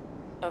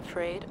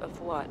 Afraid of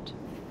what?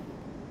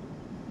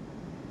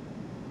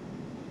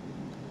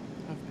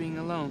 Of being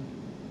alone.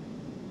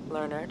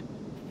 Lernert,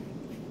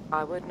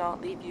 I would not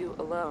leave you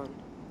alone.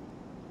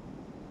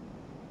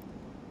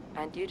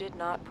 And you did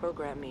not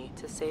program me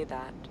to say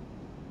that.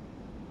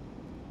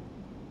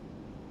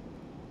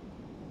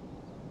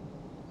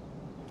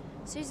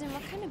 Susan,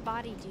 what kind of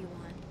body do you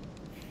want?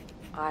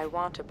 I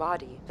want a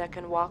body that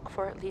can walk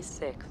for at least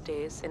 6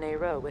 days in a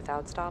row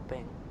without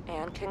stopping,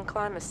 and can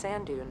climb a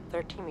sand dune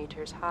 30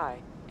 meters high,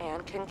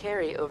 and can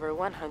carry over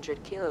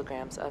 100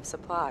 kilograms of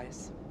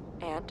supplies.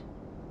 And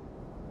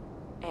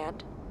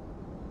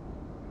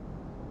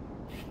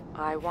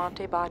I want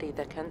a body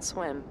that can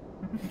swim.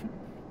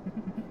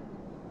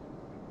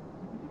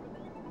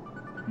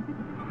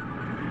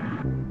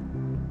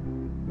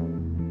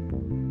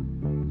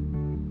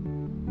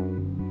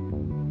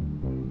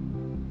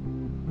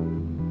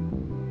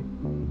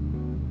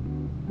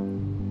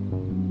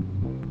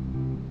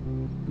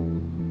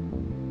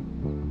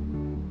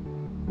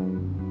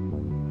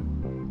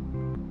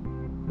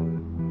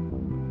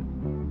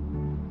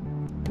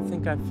 I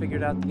think I've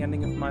figured out the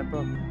ending of my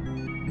book.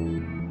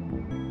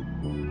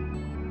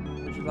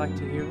 Would you like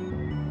to hear it?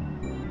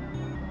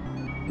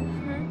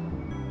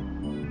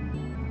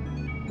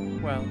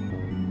 Well,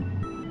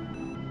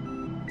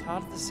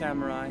 Todd the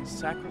samurai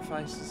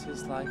sacrifices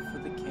his life for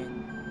the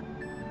king,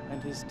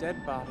 and his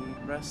dead body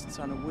rests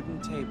on a wooden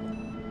table.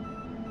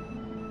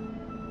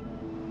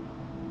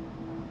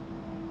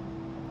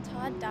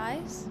 Todd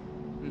dies?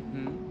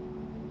 Mm-hmm.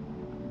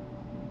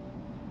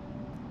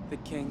 the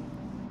king,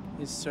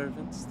 his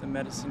servants, the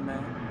medicine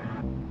man.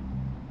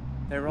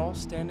 They're all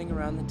standing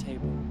around the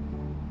table,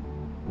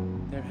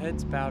 their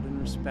heads bowed in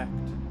respect.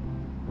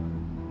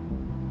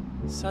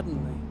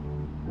 Suddenly,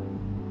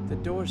 the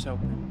doors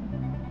open,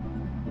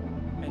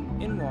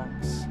 and in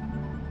walks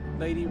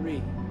Lady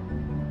Ree.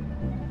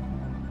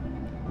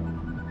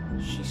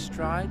 She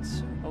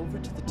strides over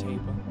to the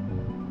table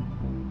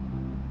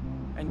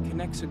and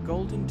connects a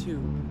golden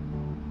tube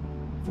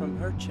from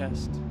her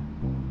chest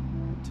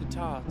to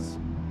Todd's.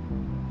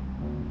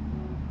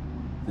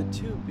 The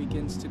tube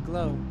begins to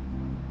glow,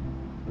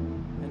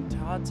 and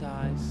Todd's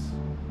eyes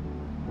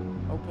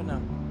open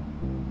up.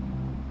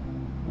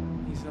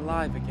 He's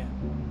alive again.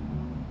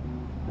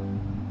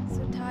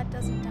 So Todd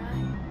doesn't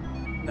die?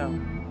 No.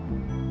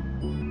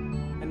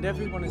 And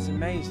everyone is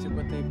amazed at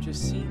what they've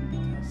just seen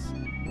because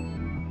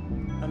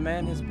a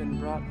man has been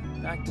brought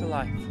back to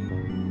life.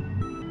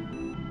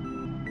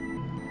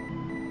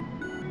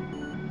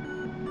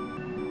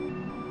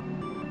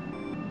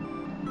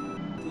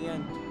 The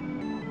end.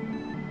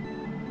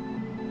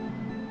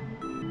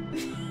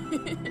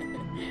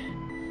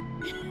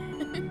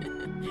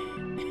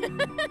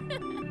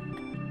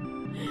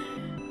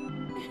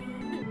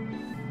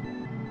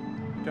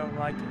 Don't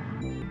like it?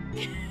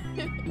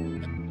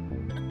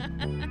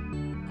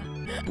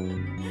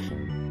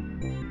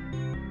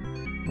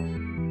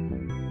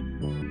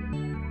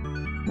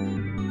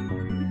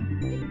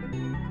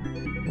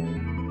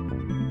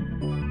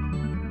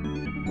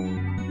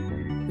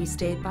 We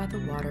stayed by the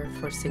water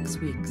for 6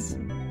 weeks,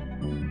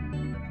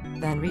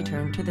 then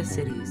returned to the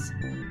cities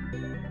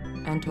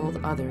and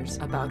told others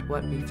about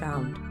what we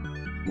found.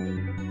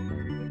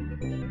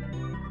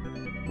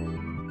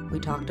 We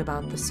talked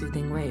about the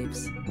soothing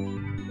waves,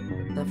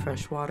 the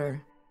fresh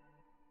water,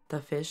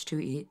 the fish to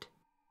eat,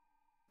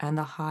 and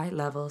the high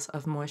levels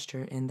of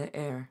moisture in the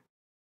air.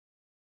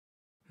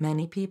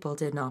 Many people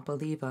did not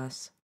believe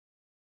us,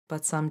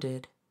 but some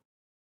did,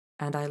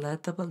 and I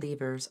led the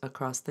believers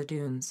across the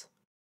dunes.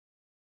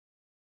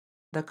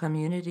 The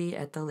community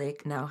at the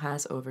lake now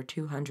has over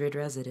 200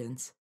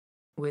 residents,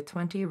 with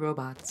 20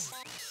 robots.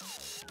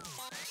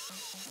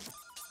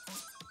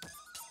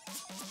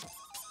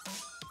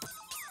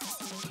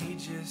 He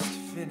just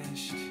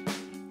finished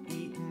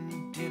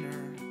eating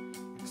dinner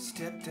and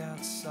stepped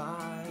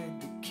outside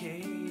the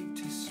cave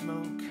to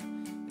smoke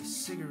the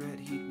cigarette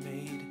he'd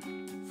made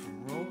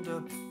from rolled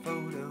up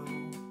photo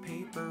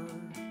paper.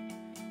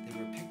 There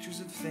were pictures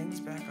of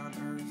things back on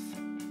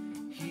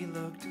Earth. He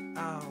looked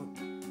out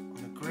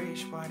on a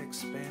grayish-white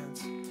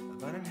expanse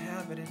of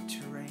uninhabited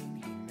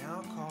terrain he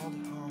now called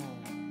home.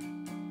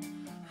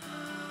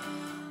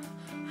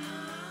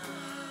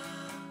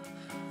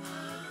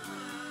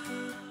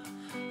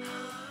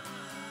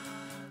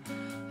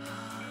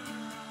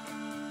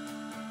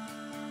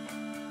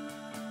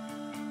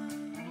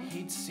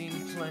 He'd seen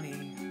plenty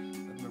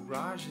of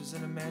mirages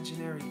and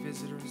imaginary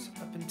visitors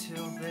up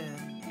until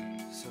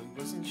then, so he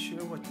wasn't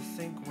sure what to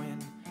think when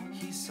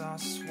he saw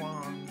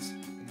swans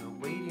and they were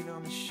waiting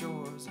on the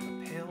shores of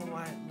a pale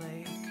white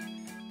lake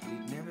that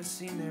he'd never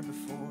seen there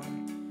before,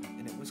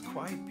 and it was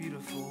quite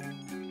beautiful,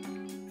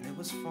 and it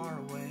was far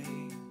away,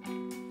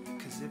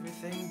 'cause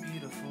everything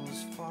beautiful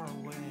is far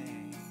away.